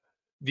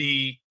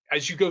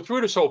as you go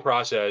through this whole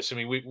process, I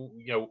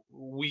mean,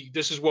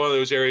 this is one of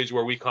those areas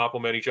where we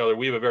complement each other.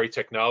 We have a very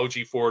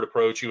technology forward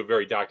approach. You have a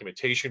very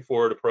documentation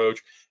forward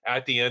approach.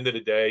 At the end of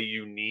the day,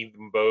 you need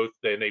them both,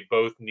 and they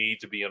both need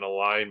to be in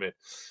alignment.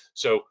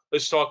 So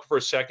let's talk for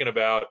a second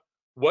about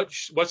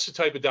what's the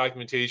type of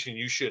documentation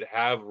you should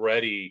have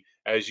ready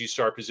as you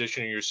start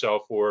positioning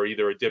yourself for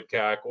either a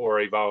DIPCAC or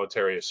a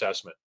voluntary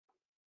assessment.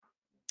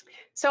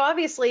 So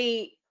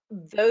obviously,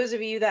 those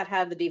of you that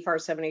have the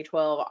DFAR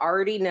 7012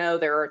 already know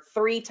there are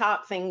 3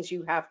 top things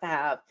you have to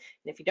have.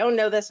 And if you don't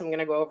know this, I'm going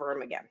to go over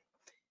them again.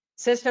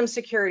 System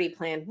security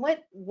plan.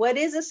 What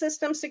is a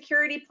system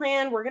security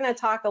plan? We're going to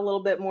talk a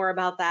little bit more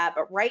about that,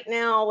 but right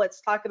now let's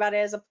talk about it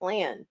as a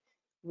plan.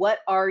 What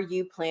are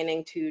you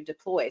planning to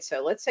deploy?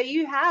 So let's say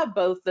you have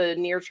both the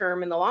near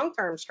term and the long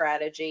term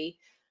strategy.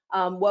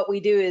 What we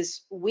do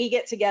is we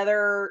get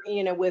together,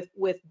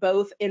 with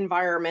both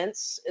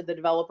environments, the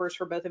developers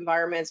for both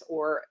environments,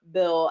 or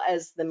Bill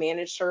as the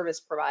managed service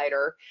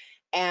provider,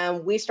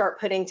 and we start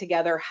putting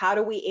together how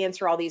do we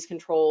answer all these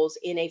controls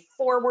in a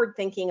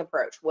forward-thinking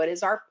approach. What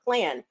is our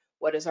plan?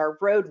 What is our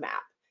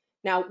roadmap?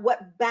 Now,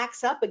 what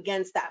backs up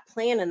against that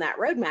plan and that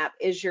roadmap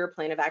is your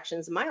plan of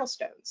actions and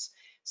milestones.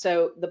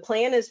 So the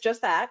plan is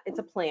just that, it's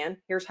a plan.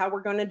 Here's how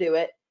we're going to do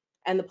it.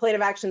 And the plan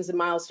of actions and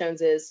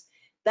milestones is,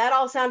 that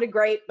all sounded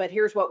great, but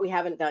here's what we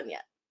haven't done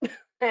yet.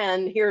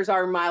 And here's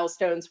our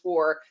milestones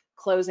for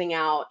closing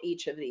out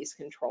each of these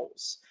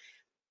controls.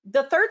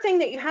 The third thing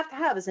that you have to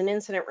have is an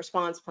incident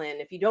response plan.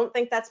 If you don't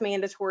think that's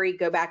mandatory,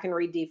 go back and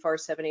read DFAR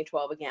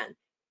 7012 again.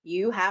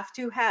 You have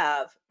to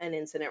have an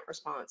incident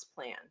response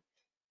plan.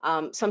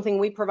 Something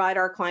we provide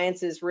our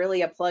clients is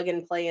really a plug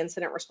and play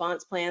incident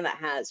response plan that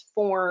has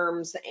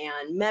forms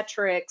and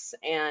metrics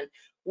and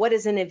what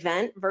is an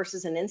event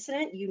versus an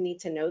incident. You need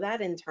to know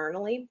that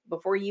internally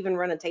before you even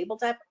run a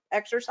tabletop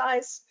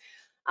exercise.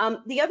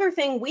 The other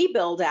thing we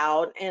build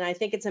out, and I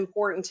think it's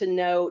important to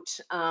note,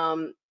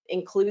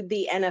 include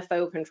the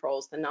NFO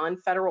controls, the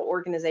non-federal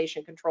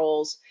organization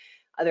controls.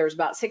 There's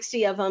about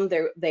 60 of them.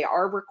 They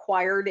are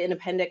required in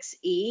Appendix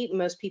E.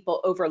 Most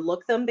people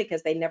overlook them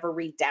because they never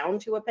read down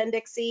to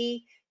Appendix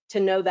E to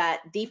know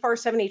that DFAR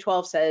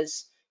 7012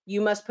 says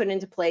you must put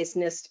into place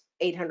NIST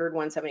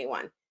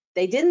 800-171.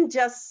 They didn't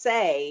just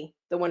say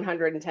the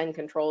 110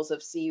 controls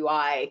of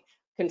CUI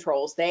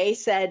controls. They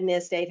said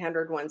NIST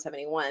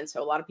 800-171.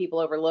 So a lot of people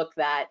overlook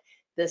that.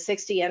 The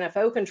 60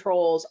 NFO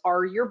controls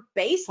are your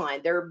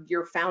baseline. They're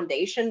your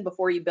foundation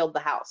before you build the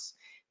house.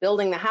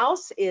 Building the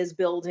house is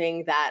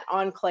building that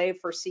enclave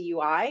for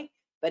CUI,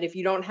 but if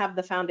you don't have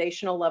the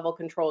foundational level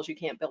controls, you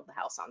can't build the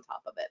house on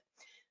top of it.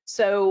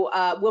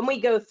 So when we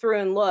go through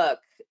and look,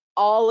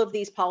 all of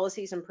these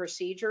policies and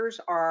procedures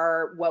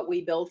are what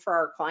we build for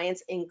our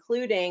clients,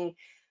 including,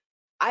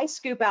 I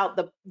scoop out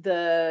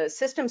the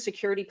system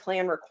security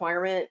plan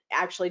requirement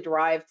actually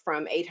derived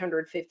from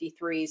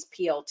 853's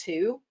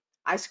PL2.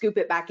 I scoop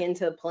it back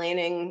into the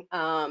planning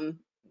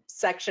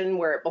section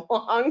where it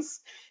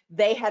belongs.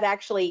 They had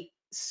actually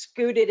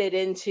scooted it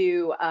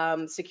into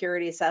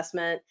security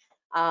assessment.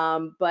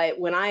 But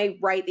when I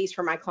write these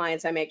for my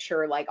clients, I make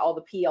sure like all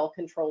the PL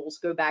controls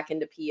go back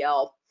into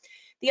PL.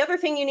 The other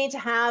thing you need to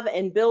have,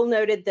 and Bill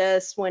noted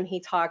this when he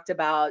talked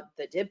about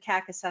the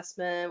DIPCAC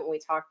assessment, when we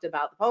talked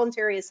about the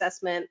voluntary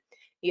assessment,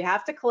 you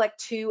have to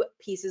collect 2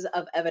 pieces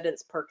of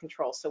evidence per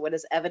control. So what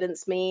does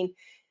evidence mean?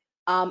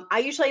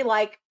 I usually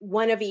like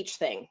one of each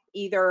thing,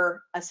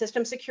 either a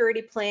system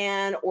security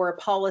plan or a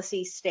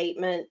policy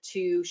statement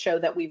to show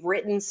that we've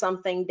written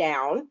something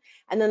down.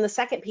 And then the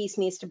second piece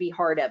needs to be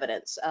hard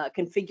evidence,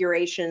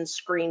 configuration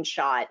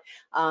screenshot,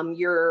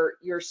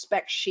 your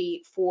spec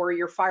sheet for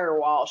your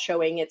firewall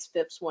showing it's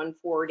FIPS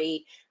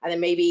 140, and then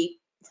maybe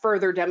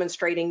further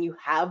demonstrating you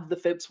have the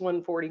FIPS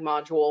 140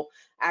 module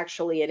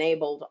actually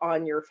enabled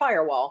on your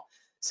firewall.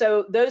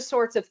 So those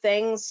sorts of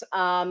things,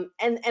 and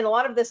a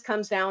lot of this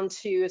comes down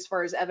to, as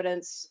far as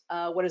evidence,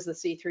 what is the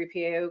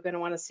C3PAO going to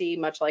want to see?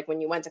 Much like when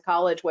you went to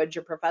college, what did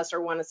your professor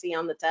want to see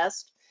on the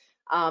test?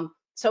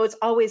 So it's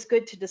always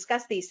good to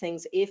discuss these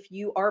things. If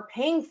you are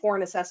paying for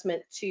an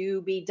assessment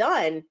to be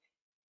done,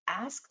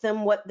 ask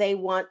them what they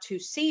want to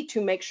see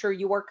to make sure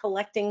you are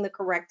collecting the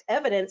correct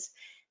evidence,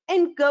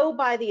 and go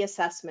by the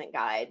assessment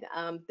guide.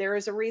 There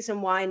is a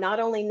reason why not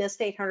only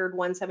NIST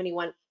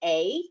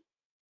 800-171A,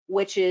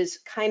 which is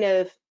kind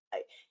of,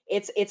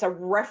 it's a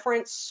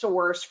reference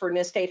source for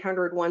NIST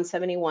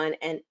 800-171,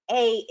 and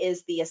A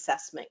is the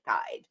assessment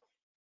guide.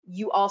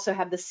 You also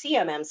have the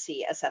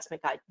CMMC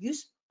assessment guide.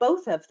 Use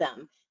both of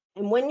them.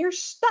 And when you're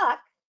stuck,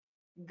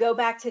 go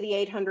back to the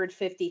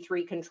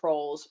 853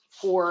 controls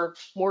for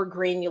more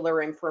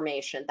granular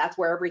information. That's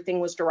where everything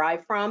was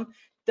derived from.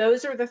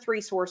 Those are the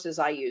 3 sources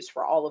I use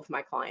for all of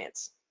my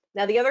clients.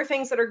 Now, the other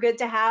things that are good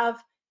to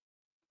have,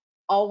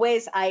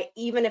 always,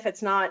 even if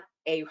it's not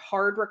a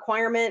hard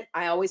requirement,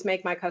 I always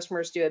make my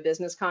customers do a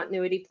business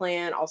continuity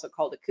plan, also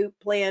called a COOP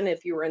plan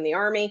if you were in the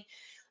Army,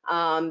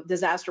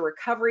 disaster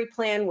recovery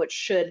plan, which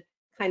should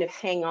kind of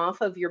hang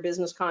off of your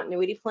business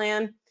continuity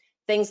plan.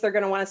 Things they're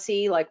going to want to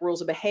see, like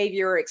rules of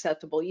behavior,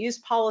 acceptable use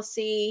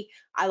policy.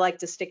 I like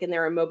to stick in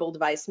there a mobile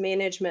device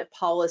management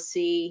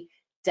policy,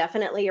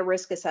 definitely a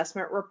risk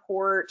assessment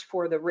report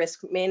for the risk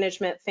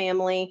management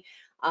family,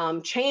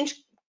 change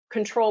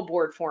control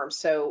board forms.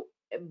 So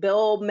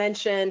Bill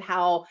mentioned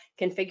how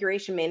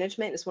configuration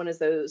management is one of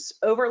those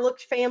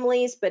overlooked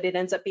families, but it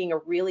ends up being a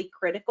really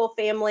critical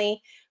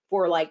family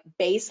for like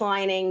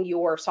baselining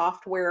your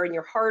software and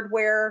your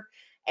hardware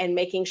and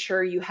making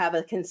sure you have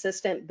a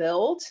consistent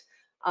build.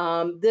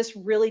 This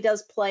really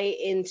does play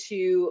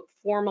into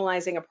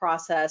formalizing a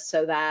process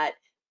so that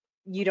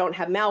you don't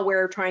have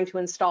malware trying to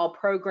install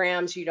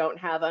programs, you don't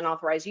have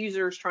unauthorized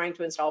users trying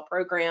to install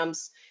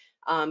programs.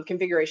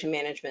 Configuration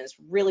management is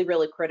really,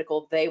 really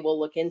critical. They will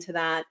look into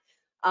that.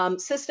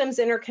 Systems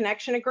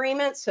interconnection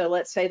agreements. So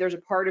let's say there's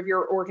a part of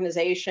your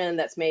organization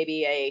that's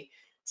maybe a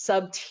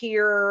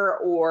sub-tier,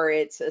 or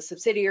it's a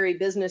subsidiary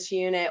business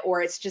unit,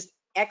 or it's just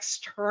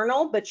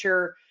external, but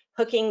you're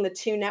hooking the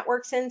 2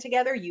 networks in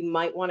together. You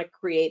might want to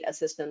create a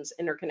systems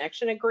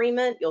interconnection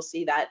agreement. You'll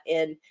see that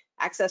in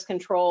access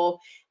control.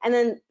 And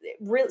then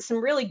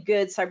some really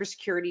good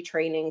cybersecurity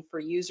training for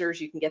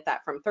users. You can get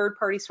that from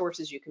third-party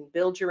sources. You can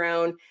build your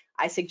own.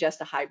 I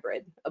suggest a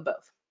hybrid of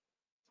both.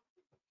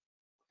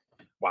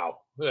 Wow,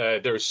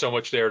 there's so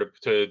much there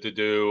to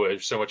do.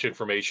 There's so much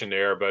information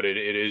there, but it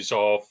is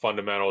all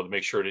fundamental to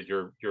make sure that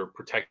you're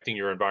protecting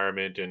your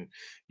environment and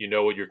you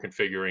know what you're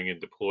configuring and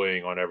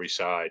deploying on every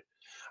side.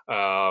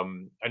 I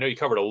know you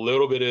covered a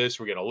little bit of this.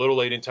 We're getting a little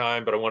late in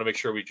time, but I want to make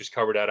sure we just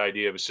covered that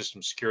idea of a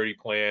system security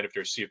plan.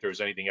 See if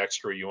there's anything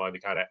extra you wanted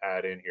to kind of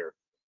add in here.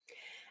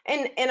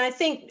 And I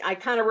think I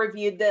kind of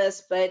reviewed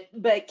this, but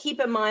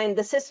keep in mind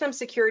the system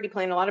security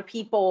plan. A lot of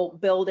people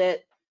build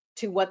it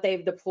to what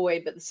they've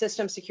deployed, but the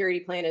system security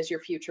plan is your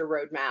future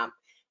roadmap.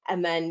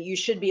 And then you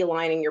should be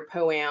aligning your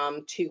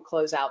POAM to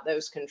close out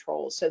those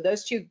controls. So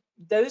those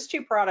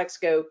two products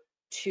go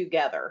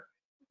together.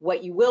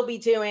 What you will be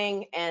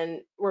doing,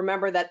 and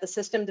remember that the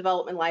system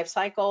development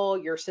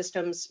lifecycle, your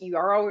systems, you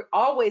are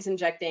always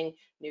injecting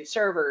new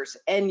servers,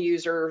 end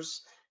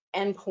users,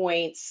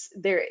 endpoints.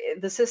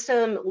 The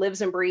system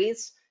lives and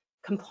breathes.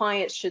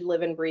 Compliance should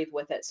live and breathe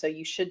with it. So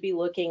you should be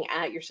looking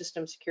at your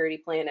system security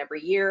plan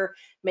every year,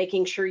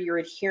 making sure you're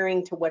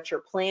adhering to what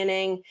you're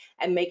planning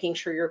and making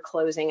sure you're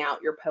closing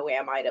out your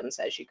POAM items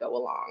as you go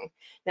along.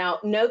 Now,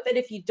 note that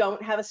if you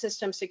don't have a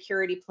system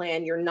security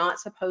plan, you're not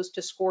supposed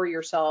to score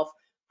yourself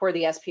for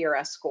the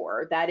SPRS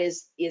score. That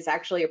is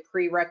actually a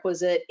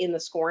prerequisite in the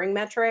scoring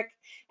metric,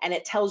 and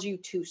it tells you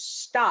to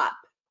stop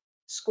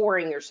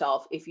scoring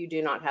yourself if you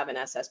do not have an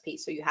SSP.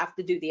 So you have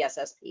to do the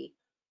SSP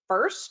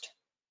first,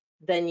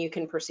 then you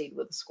can proceed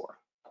with the score.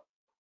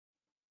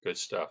 Good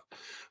stuff.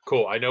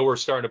 Cool. I know we're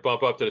starting to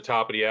bump up to the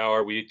top of the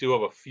hour. We do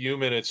have a few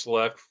minutes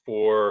left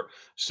for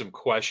some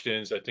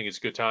questions. I think it's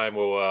a good time.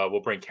 We'll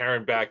bring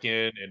Karen back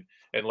in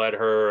and let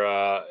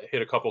her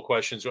hit a couple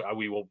questions.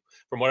 We will,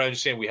 from what I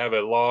understand, we have a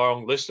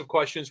long list of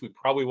questions. We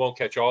probably won't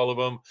catch all of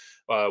them.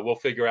 We'll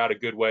figure out a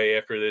good way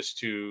after this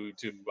to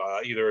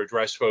either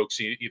address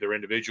folks either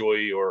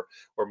individually or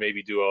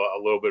maybe do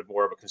a little bit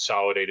more of a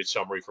consolidated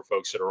summary for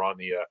folks that are on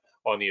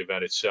the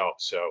event itself.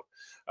 So,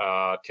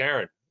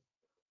 Karen.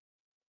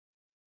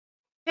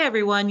 Hey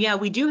everyone, yeah,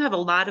 we do have a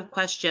lot of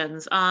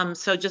questions.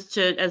 So just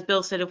to, as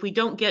Bill said, if we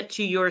don't get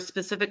to your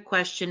specific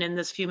question in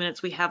this few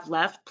minutes we have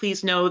left,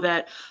 please know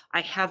that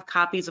I have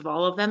copies of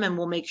all of them and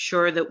we'll make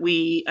sure that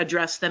we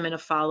address them in a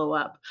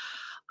follow-up.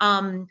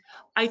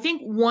 I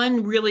think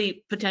one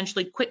really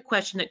potentially quick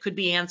question that could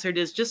be answered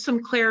is just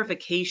some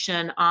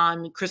clarification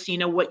on,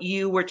 Christina, what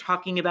you were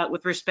talking about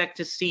with respect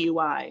to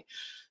CUI.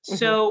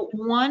 So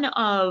one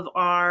of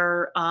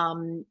our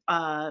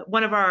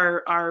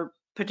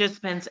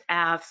participants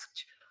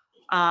asked,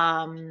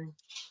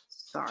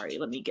 sorry,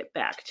 let me get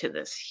back to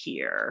this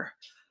here.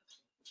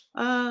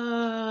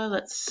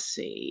 Let's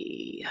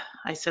see.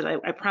 I said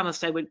I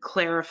promised I would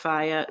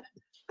clarify it.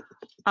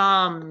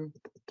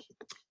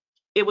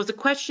 It was a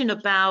question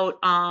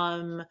about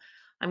Jira,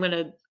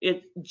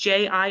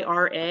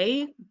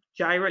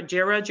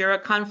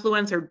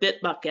 Confluence, or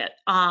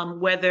Bitbucket,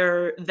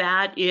 whether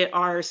that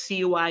are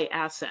CUI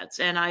assets.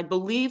 And I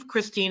believe,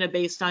 Christina,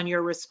 based on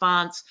your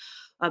response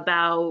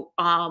about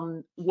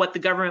what the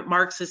government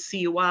marks as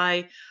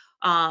CUI,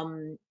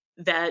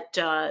 that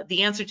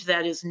the answer to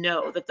that is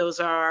no, that those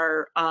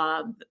are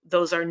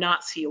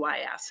not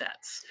CUI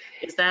assets.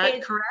 Is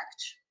that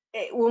correct?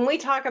 when we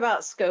talk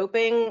about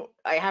scoping,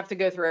 I have to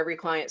go through every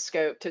client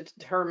scope to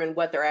determine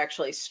what they're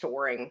actually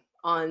storing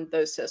on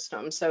those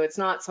systems. So it's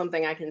not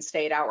something I can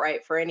state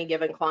outright for any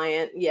given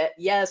client, yet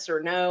yes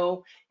or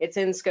no, it's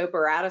in scope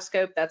or out of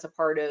scope. That's a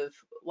part of,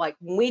 like,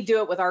 when we do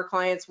it with our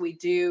clients, we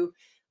do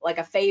like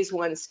a phase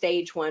one,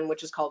 stage one,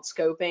 which is called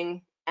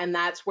scoping. And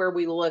that's where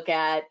we look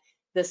at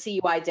the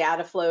CUI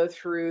data flow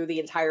through the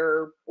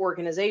entire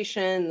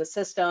organization, the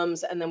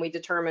systems, and then we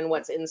determine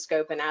what's in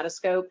scope and out of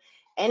scope.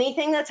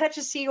 Anything that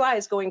touches CUI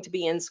is going to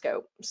be in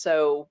scope.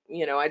 So,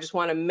 I just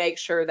want to make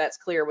sure that's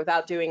clear.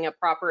 Without doing a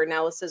proper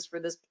analysis for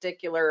this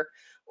particular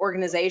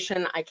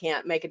organization, I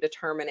can't make a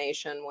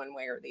determination one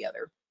way or the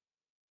other.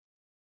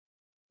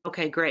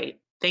 Okay,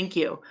 great. Thank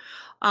you.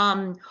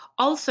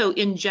 Also,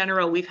 in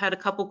general, we've had a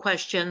couple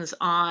questions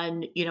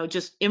on,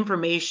 just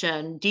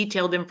information,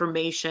 detailed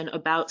information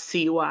about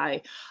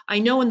CUI. I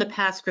know in the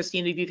past,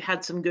 Christina, you've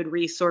had some good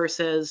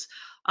resources.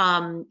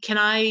 Can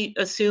I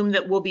assume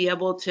that we'll be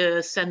able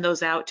to send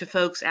those out to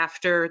folks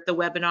after the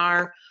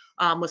webinar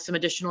with some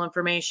additional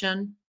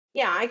information?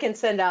 Yeah, I can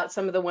send out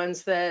some of the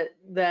ones that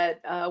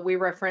we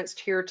referenced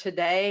here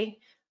today.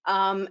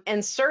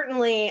 And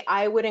certainly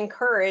I would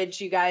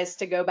encourage you guys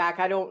to go back.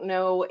 I don't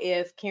know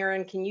if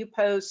Karen, can you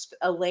post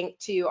a link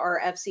to our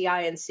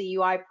FCI and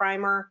CUI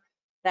primer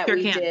that Sure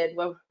we can. did?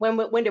 Well,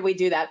 when did we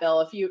do that,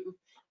 Bill? A few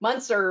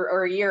months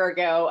or a year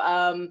ago.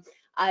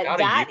 About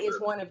a That year. is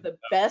one of the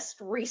best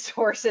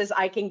resources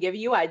I can give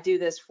you. I do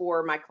this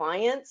for my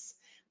clients.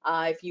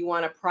 If you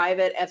want a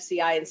private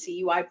FCI and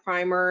CUI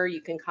primer, you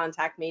can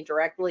contact me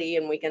directly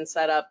and we can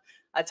set up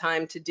a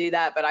time to do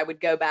that. But I would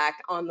go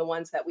back on the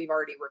ones that we've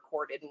already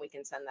recorded and we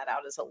can send that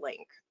out as a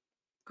link.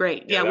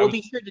 Great. Yeah, Yeah, that we'll was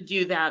be sure to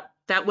do that.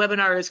 That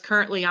webinar is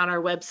currently on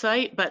our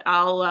website, but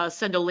I'll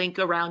send a link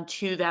around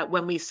to that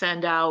when we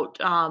send out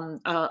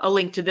a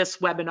link to this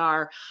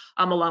webinar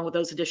along with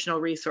those additional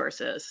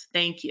resources.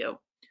 Thank you.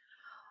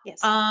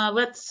 Yes.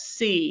 Let's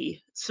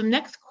see. Some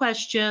next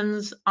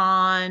questions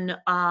on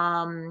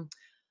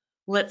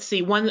let's see,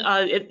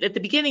 at the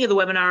beginning of the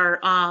webinar,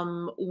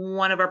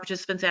 one of our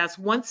participants asked,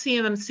 once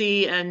your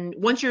CMMC and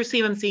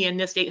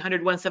NIST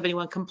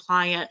 800-171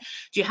 compliant,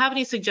 do you have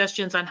any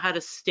suggestions on how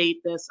to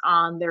state this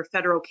on their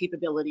federal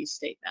capabilities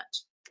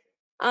statement?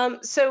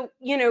 So,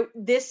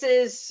 this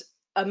is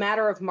a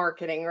matter of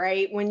marketing,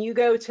 right? When you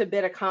go to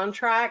bid a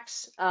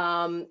contract,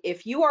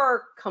 if you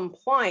are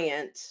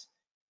compliant,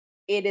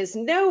 it is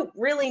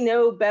really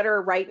no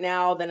better right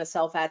now than a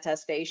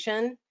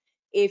self-attestation.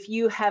 If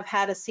you have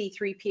had a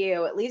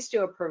C3PAO, at least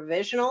do a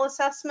provisional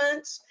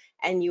assessment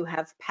and you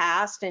have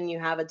passed and you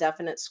have a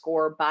definite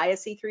score by a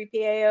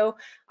C3PAO,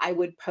 I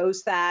would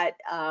post that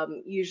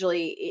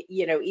usually,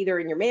 either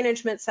in your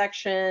management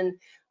section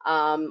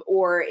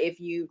or if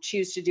you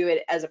choose to do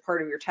it as a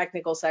part of your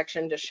technical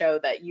section to show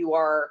that you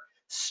are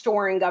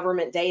storing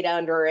government data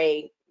under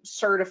a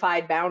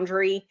certified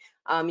boundary.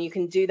 You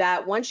can do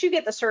that. Once you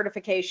get the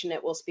certification,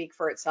 it will speak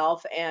for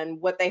itself.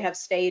 And what they have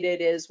stated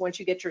is once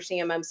you get your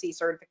CMMC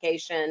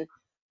certification,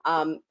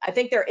 I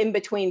think they're in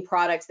between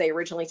products. They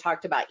originally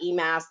talked about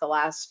EMAS. The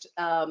last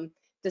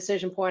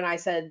decision point I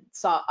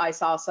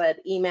saw said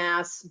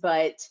EMAS,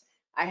 but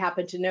I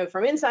happen to know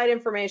from inside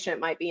information, it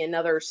might be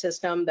another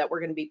system that we're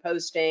going to be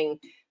posting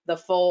the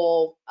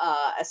full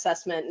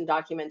assessment and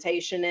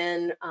documentation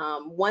in.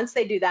 Once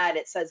they do that,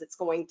 it says it's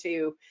going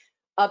to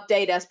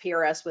update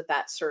SPRS with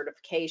that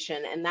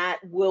certification, and that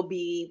will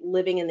be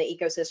living in the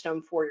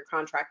ecosystem for your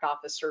contract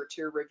officer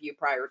to review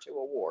prior to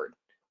award.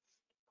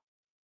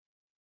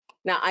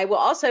 Now, I will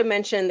also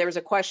mention there was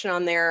a question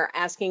on there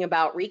asking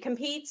about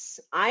recompetes.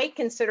 I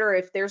consider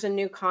if there's a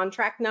new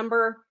contract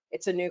number,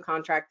 it's a new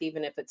contract,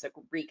 even if it's a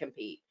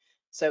recompete.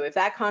 So if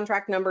that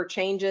contract number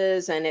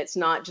changes and it's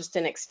not just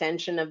an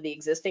extension of the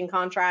existing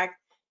contract,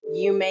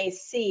 you may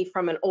see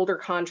from an older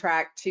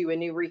contract to a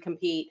new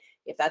recompete.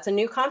 If that's a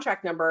new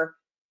contract number,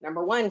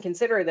 number one,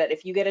 consider that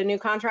if you get a new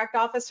contract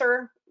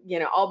officer,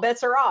 all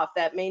bets are off.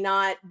 That may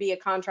not be a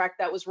contract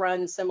that was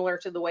run similar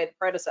to the way the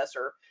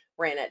predecessor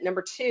ran it.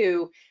 Number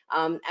two,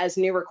 as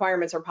new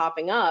requirements are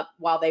popping up,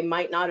 while they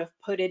might not have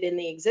put it in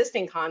the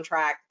existing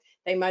contract,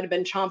 they might have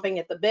been chomping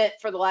at the bit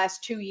for the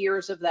last 2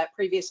 years of that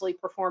previously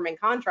performing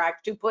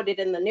contract to put it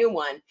in the new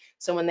one.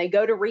 So when they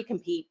go to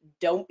recompete,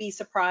 don't be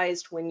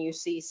surprised when you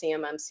see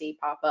CMMC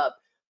pop up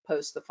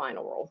post the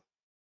final rule.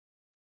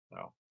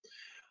 Wow.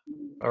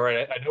 All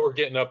right, I know we're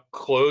getting up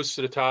close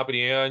to the top of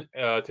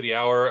the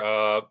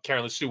hour.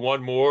 Karen, let's do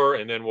one more,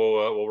 and then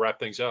we'll wrap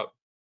things up.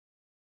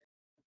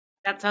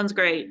 That sounds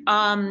great.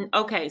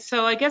 Okay,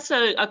 so I guess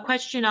a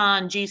question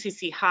on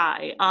GCC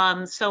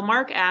High. So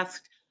Mark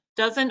asked,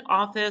 doesn't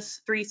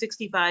Office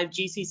 365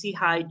 GCC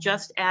High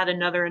just add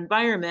another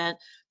environment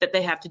that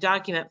they have to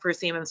document for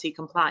CMMC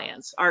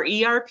compliance? Our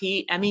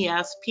ERP,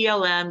 MES,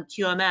 PLM,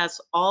 QMS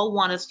all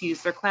want us to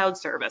use their cloud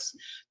service.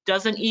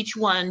 Doesn't each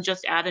one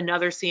just add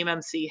another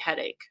CMMC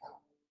headache?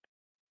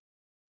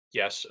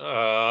 Yes.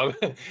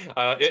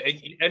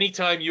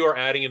 Anytime you are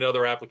adding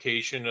another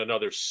application,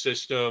 another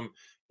system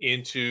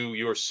into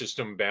your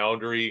system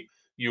boundary,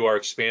 you are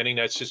expanding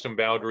that system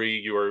boundary,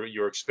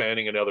 you're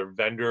expanding another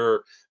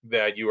vendor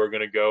that you are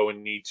going to go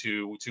and need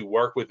to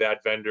work with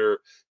that vendor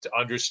to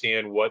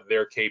understand what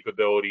their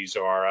capabilities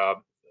are.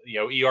 You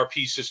know, ERP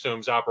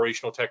systems,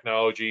 operational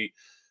technology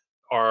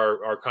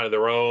are kind of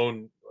their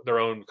own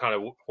kind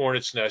of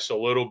hornet's nest a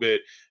little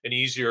bit. An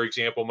easier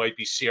example might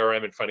be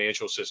CRM and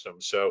financial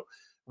systems. So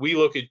we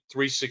look at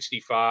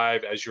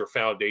 365 as your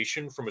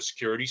foundation from a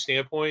security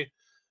standpoint.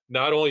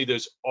 Not only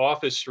does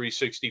Office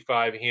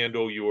 365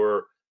 handle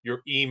your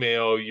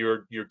email,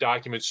 your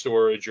document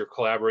storage, your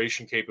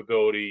collaboration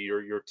capability,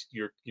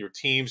 your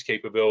Teams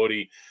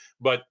capability,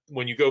 but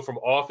when you go from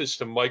Office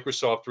to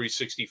Microsoft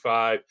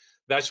 365,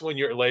 that's when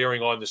you're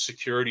layering on the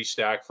security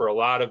stack for a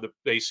lot of the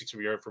basics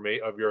of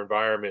your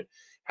environment,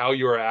 how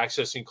you are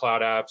accessing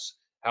cloud apps,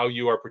 how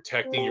you are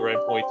protecting your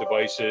endpoint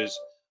devices,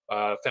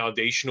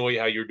 foundationally,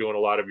 how you're doing a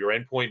lot of your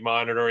endpoint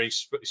monitoring,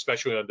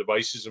 especially on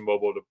devices and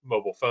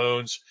mobile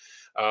phones.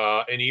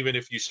 And even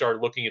if you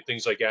start looking at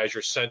things like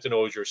Azure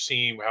Sentinel, Azure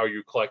SIEM, how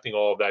you're collecting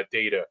all of that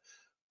data.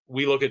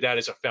 We look at that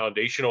as a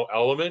foundational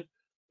element.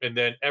 And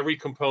then every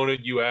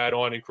component you add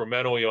on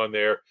incrementally on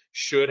there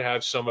should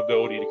have some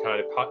ability to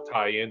kind of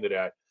tie into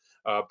that.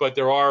 But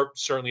there are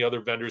certainly other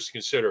vendors to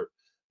consider.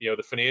 You know,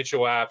 the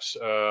financial apps,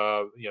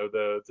 you know,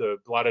 a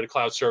lot of the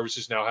cloud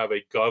services now have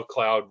a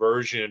GovCloud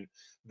version.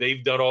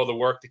 They've done all the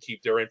work to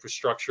keep their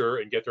infrastructure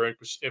and get their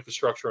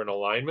infrastructure in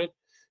alignment.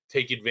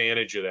 Take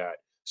advantage of that.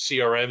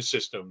 CRM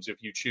systems,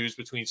 if you choose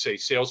between, say,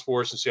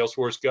 Salesforce and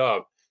Salesforce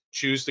Gov,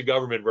 choose the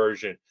government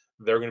version.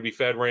 They're going to be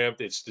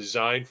FedRAMP. It's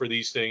designed for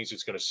these things.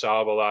 It's going to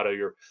solve a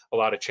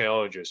lot of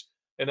challenges.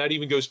 And that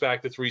even goes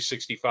back to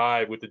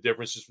 365 with the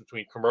differences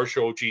between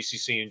commercial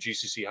GCC and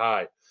GCC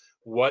high.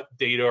 What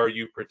data are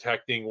you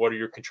protecting? What are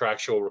your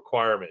contractual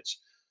requirements?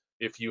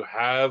 If you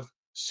have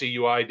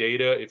CUI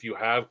data, if you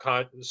have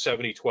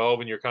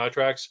 7012 in your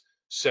contracts,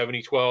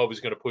 7012 is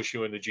going to push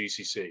you in the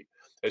GCC.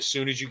 As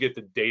soon as you get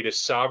the data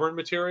sovereign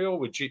material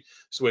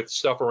with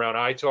stuff around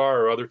ITAR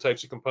or other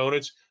types of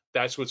components,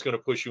 that's what's going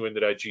to push you into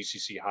that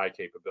GCC high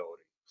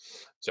capability.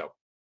 So,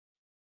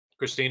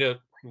 Christina,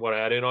 you want to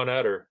add in on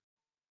that or?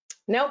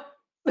 Nope.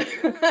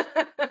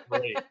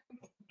 Great.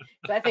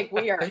 I think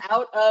we are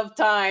out of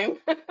time.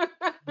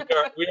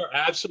 we are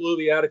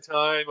absolutely out of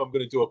time. I'm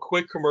going to do a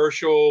quick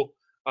commercial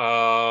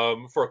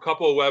for a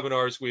couple of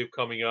webinars we have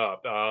coming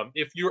up.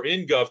 If you're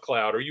in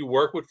GovCloud or you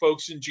work with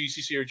folks in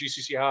GCC or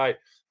GCC High,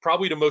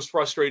 probably the most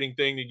frustrating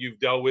thing that you've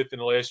dealt with in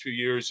the last few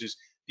years is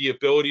the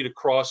ability to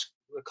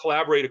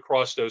collaborate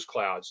across those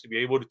clouds, to be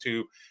able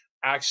to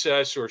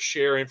access or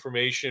share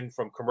information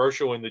from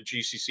commercial in the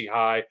GCC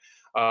High.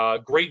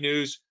 Great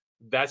news,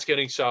 that's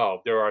getting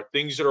solved. There are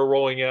things that are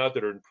rolling out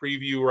that are in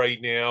preview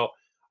right now.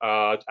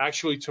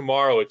 Actually,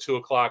 tomorrow at 2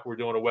 o'clock, we're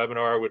doing a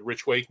webinar with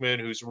Rich Wakeman,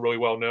 who's really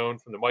well known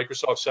from the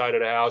Microsoft side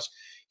of the house.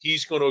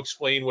 He's going to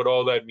explain what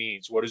all that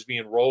means, what is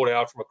being rolled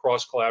out from a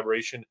cross-cloud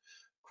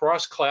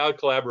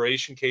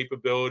collaboration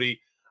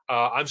capability.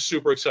 I'm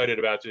super excited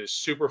about this.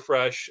 Super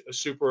fresh,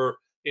 super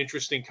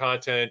interesting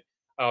content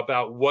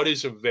about what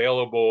is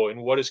available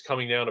and what is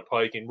coming down the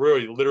pike and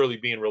really literally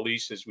being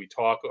released as we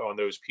talk on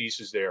those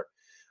pieces there.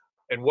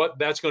 And what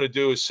that's going to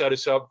do is set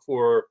us up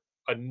for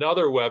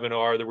another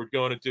webinar that we're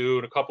going to do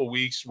in a couple of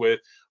weeks with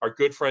our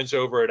good friends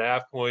over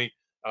at AvePoint.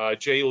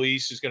 Jay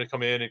Lease is going to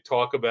come in and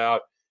talk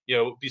about, you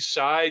know,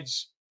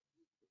 besides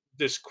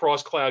this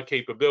cross-cloud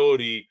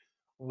capability,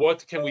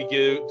 what can we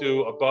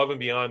do above and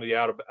beyond the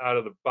out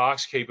of the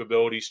box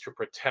capabilities to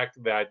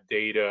protect that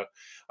data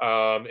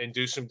and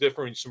do some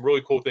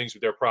really cool things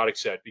with their product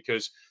set?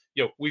 Because,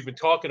 you know, we've been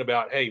talking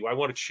about, hey, I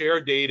want to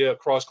share data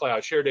across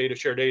cloud, share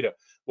data.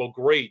 Well,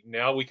 great,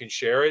 now we can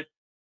share it.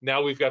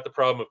 Now we've got the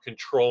problem of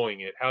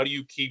controlling it. How do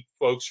you keep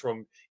folks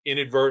from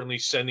inadvertently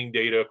sending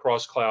data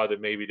across cloud that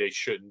maybe they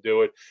shouldn't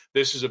do it?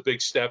 This is a big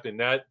step in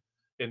that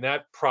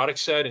product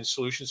set and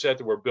solution set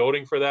that we're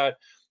building for that.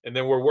 And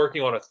then we're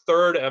working on a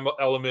third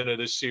element of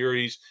this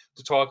series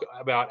to talk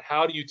about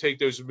how do you take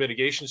those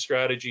mitigation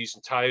strategies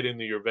and tie it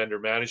into your vendor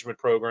management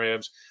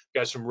programs.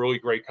 Got some really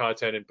great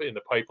content in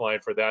the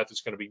pipeline for that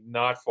that's going to be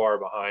not far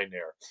behind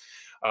there.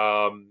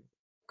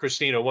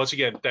 Christina, once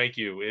again, thank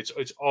you. It's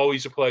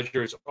always a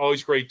pleasure. It's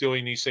always great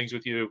doing these things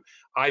with you.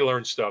 I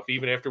learn stuff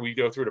even after we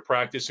go through the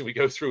practice and we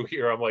go through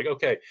here. I'm like,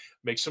 okay,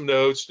 make some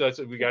notes.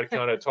 We got to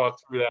kind of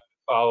talk through that,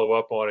 follow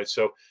up on it.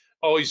 So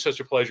always such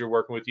a pleasure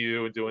working with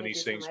you and doing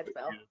these things with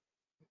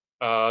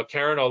you.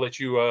 Karen, I'll let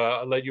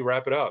you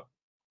wrap it up.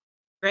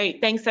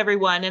 Great, thanks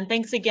everyone, and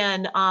thanks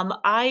again.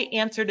 I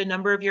answered a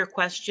number of your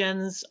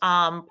questions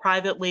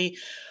privately.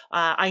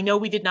 I know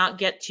we did not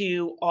get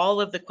to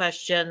all of the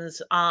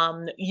questions.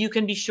 You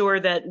can be sure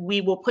that we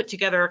will put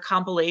together a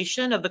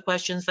compilation of the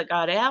questions that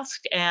got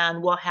asked,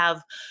 and we'll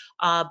have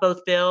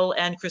both Bill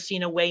and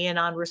Christina weigh in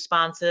on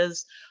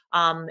responses.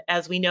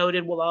 As we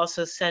noted, we'll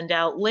also send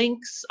out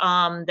links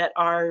that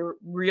are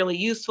really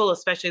useful,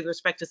 especially with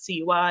respect to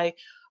CUI.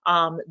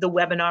 The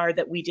webinar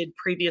that we did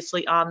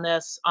previously on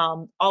this,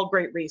 all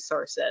great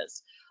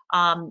resources.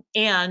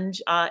 And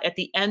at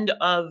the end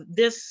of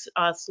this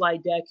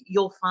slide deck,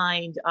 you'll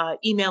find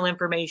email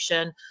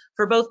information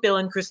for both Bill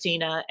and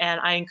Christina, and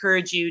I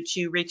encourage you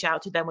to reach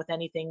out to them with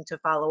anything to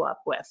follow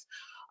up with.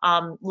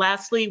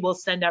 Lastly, we'll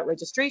send out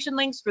registration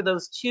links for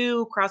those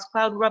 2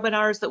 cross-cloud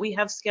webinars that we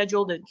have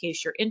scheduled in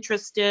case you're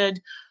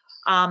interested.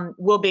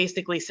 We'll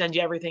basically send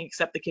you everything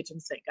except the kitchen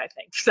sink, I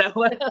think. So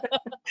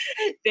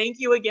thank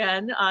you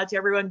again to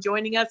everyone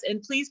joining us.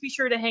 And please be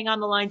sure to hang on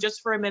the line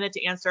just for a minute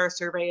to answer our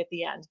survey at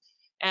the end.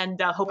 And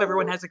hope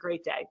everyone has a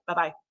great day.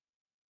 Bye-bye.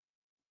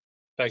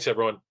 Thanks,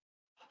 everyone.